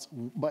everything else,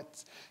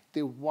 but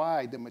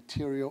why the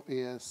material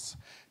is,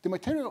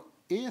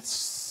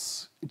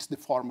 it's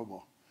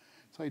deformable.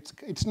 So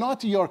it's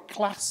not your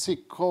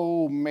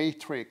classical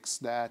matrix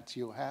that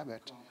you have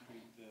it.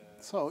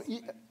 So,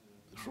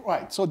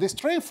 right, so the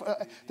strength,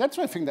 that's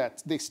one thing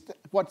that,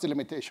 what's the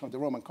limitation of the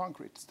Roman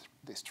concrete?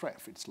 The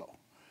strength, it's low.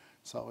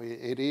 So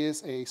it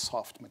is a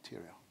soft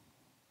material.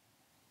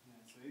 Yeah,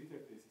 so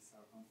interfaces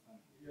are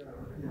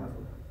constantly.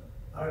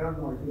 Yeah. I don't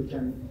know if we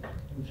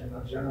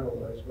cannot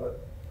generalize,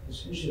 but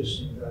it's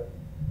interesting that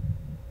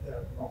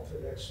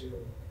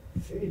multi-axial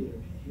failure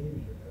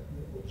behavior that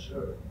we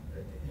observe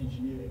at the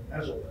engineering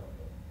meso level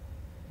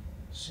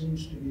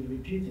seems to be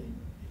repeating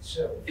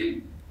itself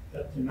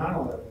at the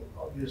nano level,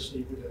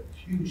 obviously with a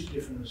huge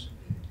difference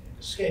in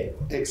the scale.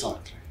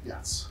 Exactly,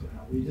 yes.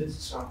 We did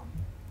some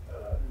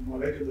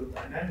molecular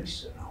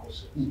dynamics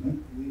analysis,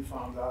 and we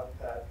found out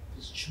that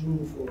it's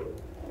true for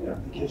the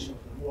application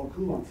of the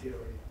Moore-Coulomb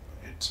theory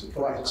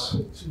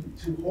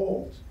to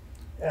hold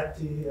at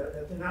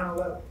the nano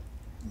level.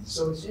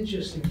 So it's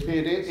interesting.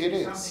 It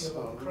is.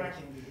 Something about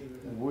cracking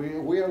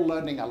behavior. We are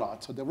learning a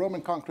lot. So the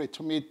Roman concrete,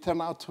 to me,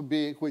 turned out to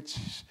be, which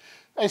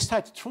I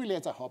started truly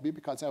as a hobby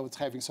because I was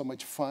having so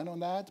much fun on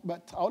that,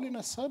 but all in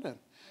a sudden,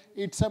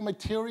 it's a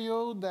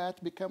material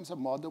that becomes a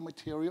model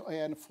material,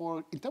 and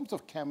in terms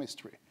of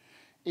chemistry,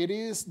 it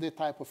is the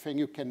type of thing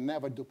you can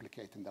never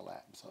duplicate in the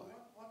lab. So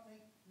what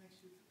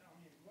makes you, I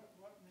mean,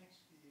 what makes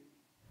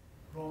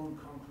the Roman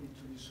concrete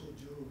to be so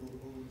durable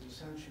over the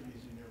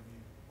centuries in your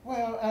view?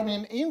 Well, I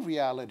mean, in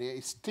reality,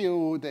 it's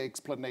still the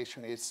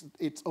explanation is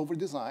it's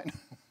over-design.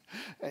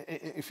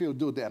 If you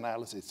do the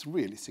analysis, it's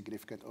really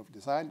significant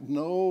over-design.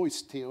 No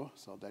steel,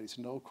 so there is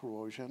no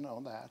corrosion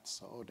on that.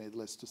 So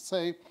needless to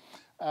say,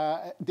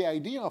 the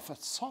idea of a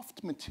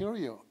soft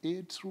material,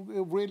 it's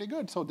really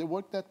good. So the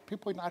work that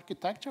people in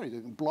architecture,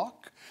 in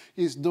Block,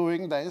 is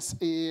doing this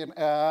in,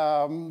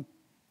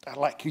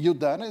 like you've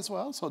done as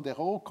well. So the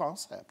whole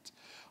concept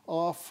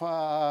of,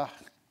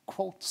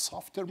 quote,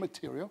 softer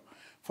material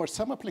for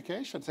some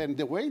applications and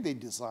the way they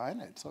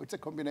design it. So it's a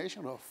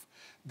combination of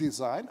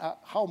design,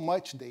 how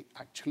much they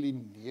actually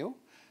knew.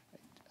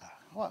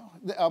 Well,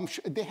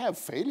 they have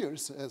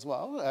failures as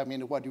well. I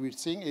mean, what we're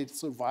seeing is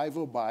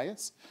survival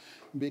bias,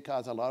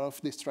 because a lot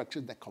of the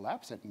structures that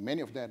collapse, and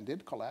many of them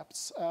did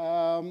collapse,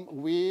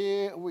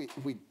 we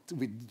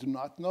do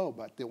not know,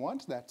 but the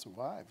ones that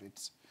survive,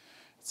 it's,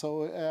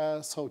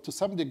 so to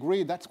some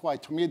degree, that's why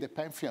to me the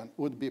Pantheon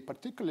would be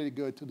particularly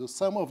good to do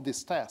some of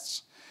these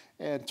tests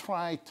and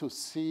try to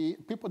see,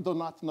 people do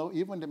not know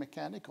even the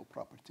mechanical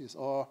properties,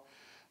 or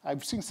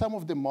I've seen some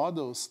of the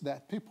models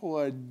that people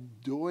are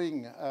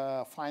doing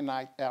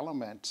finite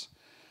element.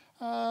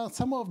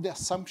 Some of the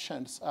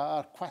assumptions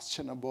are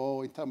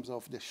questionable in terms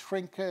of the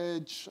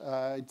shrinkage.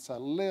 It's a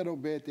little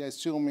bit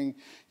assuming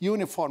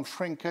uniform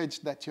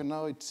shrinkage that, you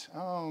know, it's,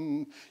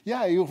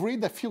 yeah, you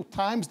read a few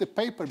times the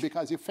paper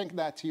because you think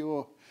that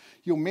you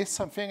miss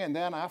something, and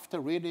then after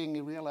reading,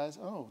 you realize,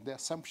 oh, the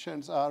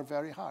assumptions are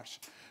very harsh.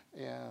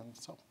 And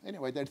so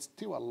anyway, there's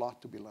still a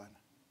lot to be learned.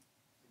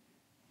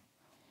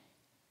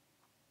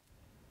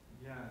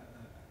 Yeah,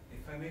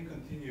 if I may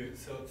continue,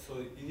 so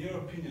in your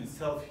opinion,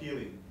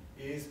 self-healing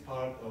is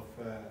part of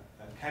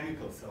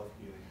chemical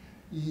self-healing?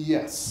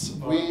 Yes,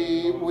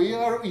 we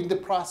are in the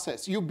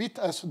process. You beat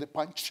us to the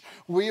punch.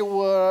 We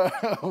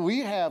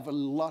have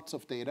lots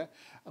of data,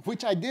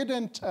 which I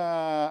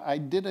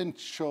didn't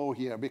show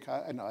here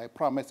because I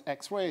promised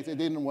X-rays. I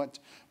didn't want,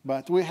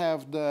 but we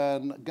have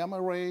the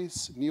gamma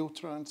rays,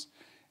 neutrons,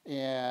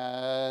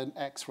 and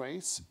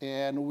X-rays,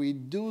 and we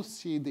do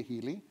see the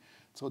healing.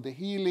 So the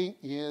healing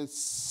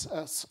is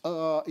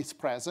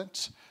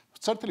present,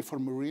 certainly for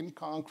marine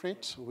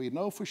concrete. We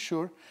know for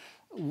sure.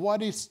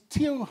 What is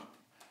still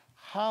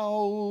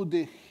how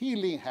the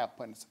healing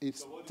happens is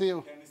so what still,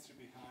 is the chemistry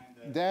behind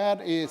that?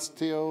 That is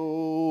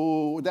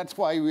still, that's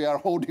why we are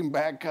holding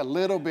back a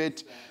little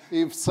bit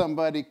if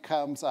somebody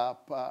comes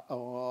up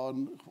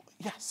on,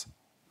 yes.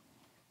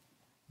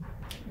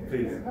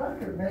 Please. If I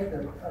could make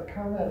a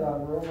comment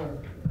on Roman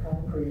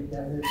concrete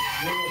and its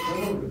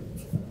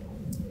durability.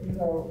 You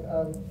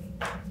know,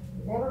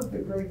 one of the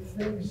great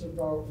things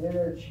about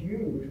where it's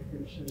used,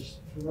 which is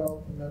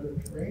throughout the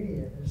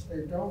Mediterranean, is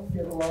they don't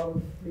get a lot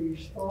of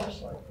freeze-thaw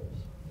cycles.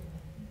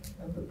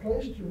 And the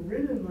place to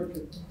really look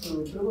at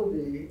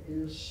durability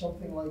is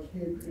something like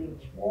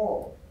Hadrian's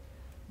Wall,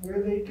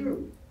 where they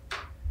do,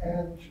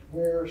 and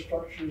where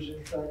structures,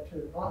 in fact,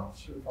 have not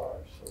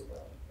survived so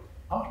well.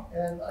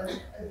 And I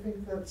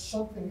think that's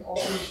something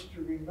always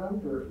to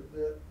remember,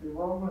 that the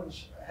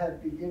Romans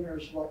had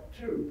beginner's luck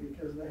too,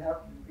 because they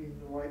happened to be in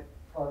the right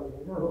part of the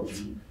world.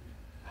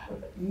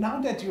 Now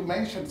that you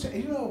mentioned,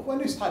 you know, when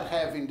you start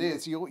having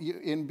this,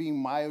 in being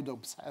mild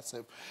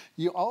obsessive,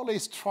 you're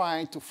always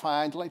trying to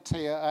find, let's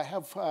say, I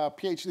have a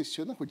PhD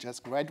student who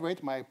just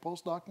graduated, my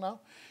postdoc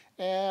now,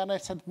 and I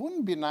said,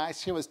 wouldn't it be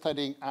nice, he was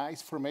studying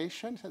ice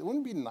formation, I said,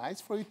 wouldn't it be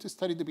nice for you to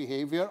study the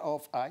behavior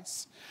of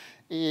ice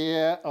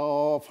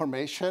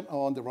formation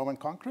on the Roman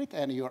concrete?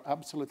 And you're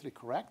absolutely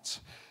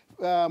correct.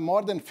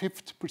 More than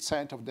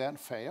 50% of them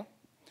fail.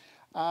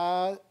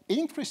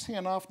 Interesting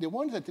enough, the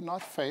ones that did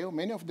not fail,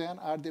 many of them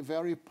are the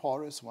very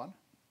porous one.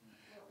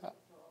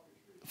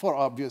 For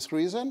obvious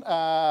reason,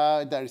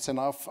 there is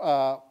enough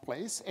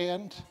place,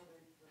 and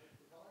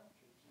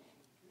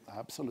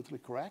absolutely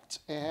correct.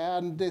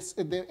 And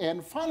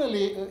and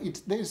finally,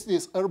 there's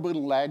this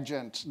urban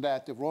legend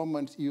that the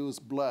Romans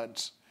used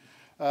blood.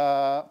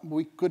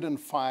 We couldn't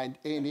find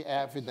any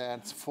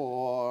evidence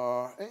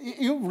for,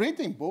 you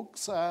reading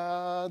books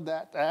and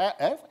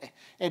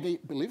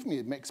believe me,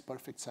 it makes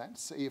perfect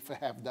sense if I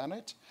have done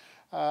it,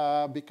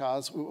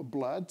 because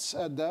blood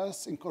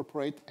does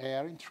incorporate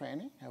air in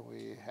training.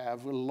 We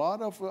have a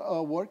lot of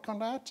work on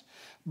that,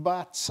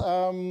 but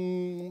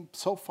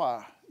so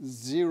far,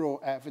 zero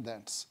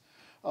evidence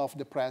of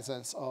the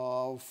presence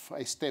of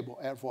a stable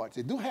air vortex.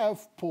 They do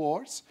have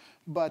pores,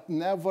 but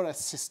never a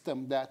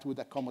system that would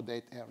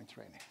accommodate air in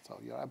training. So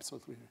you're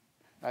absolutely,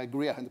 I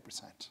agree 100%. Good.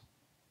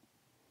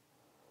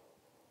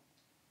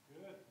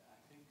 I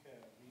think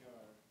we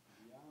are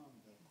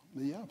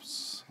beyond.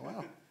 Yes,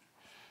 wow.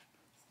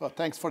 Well,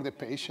 thanks for the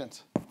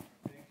patience. Thank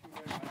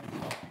you very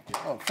much.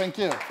 Oh, thank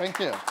you, thank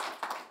you.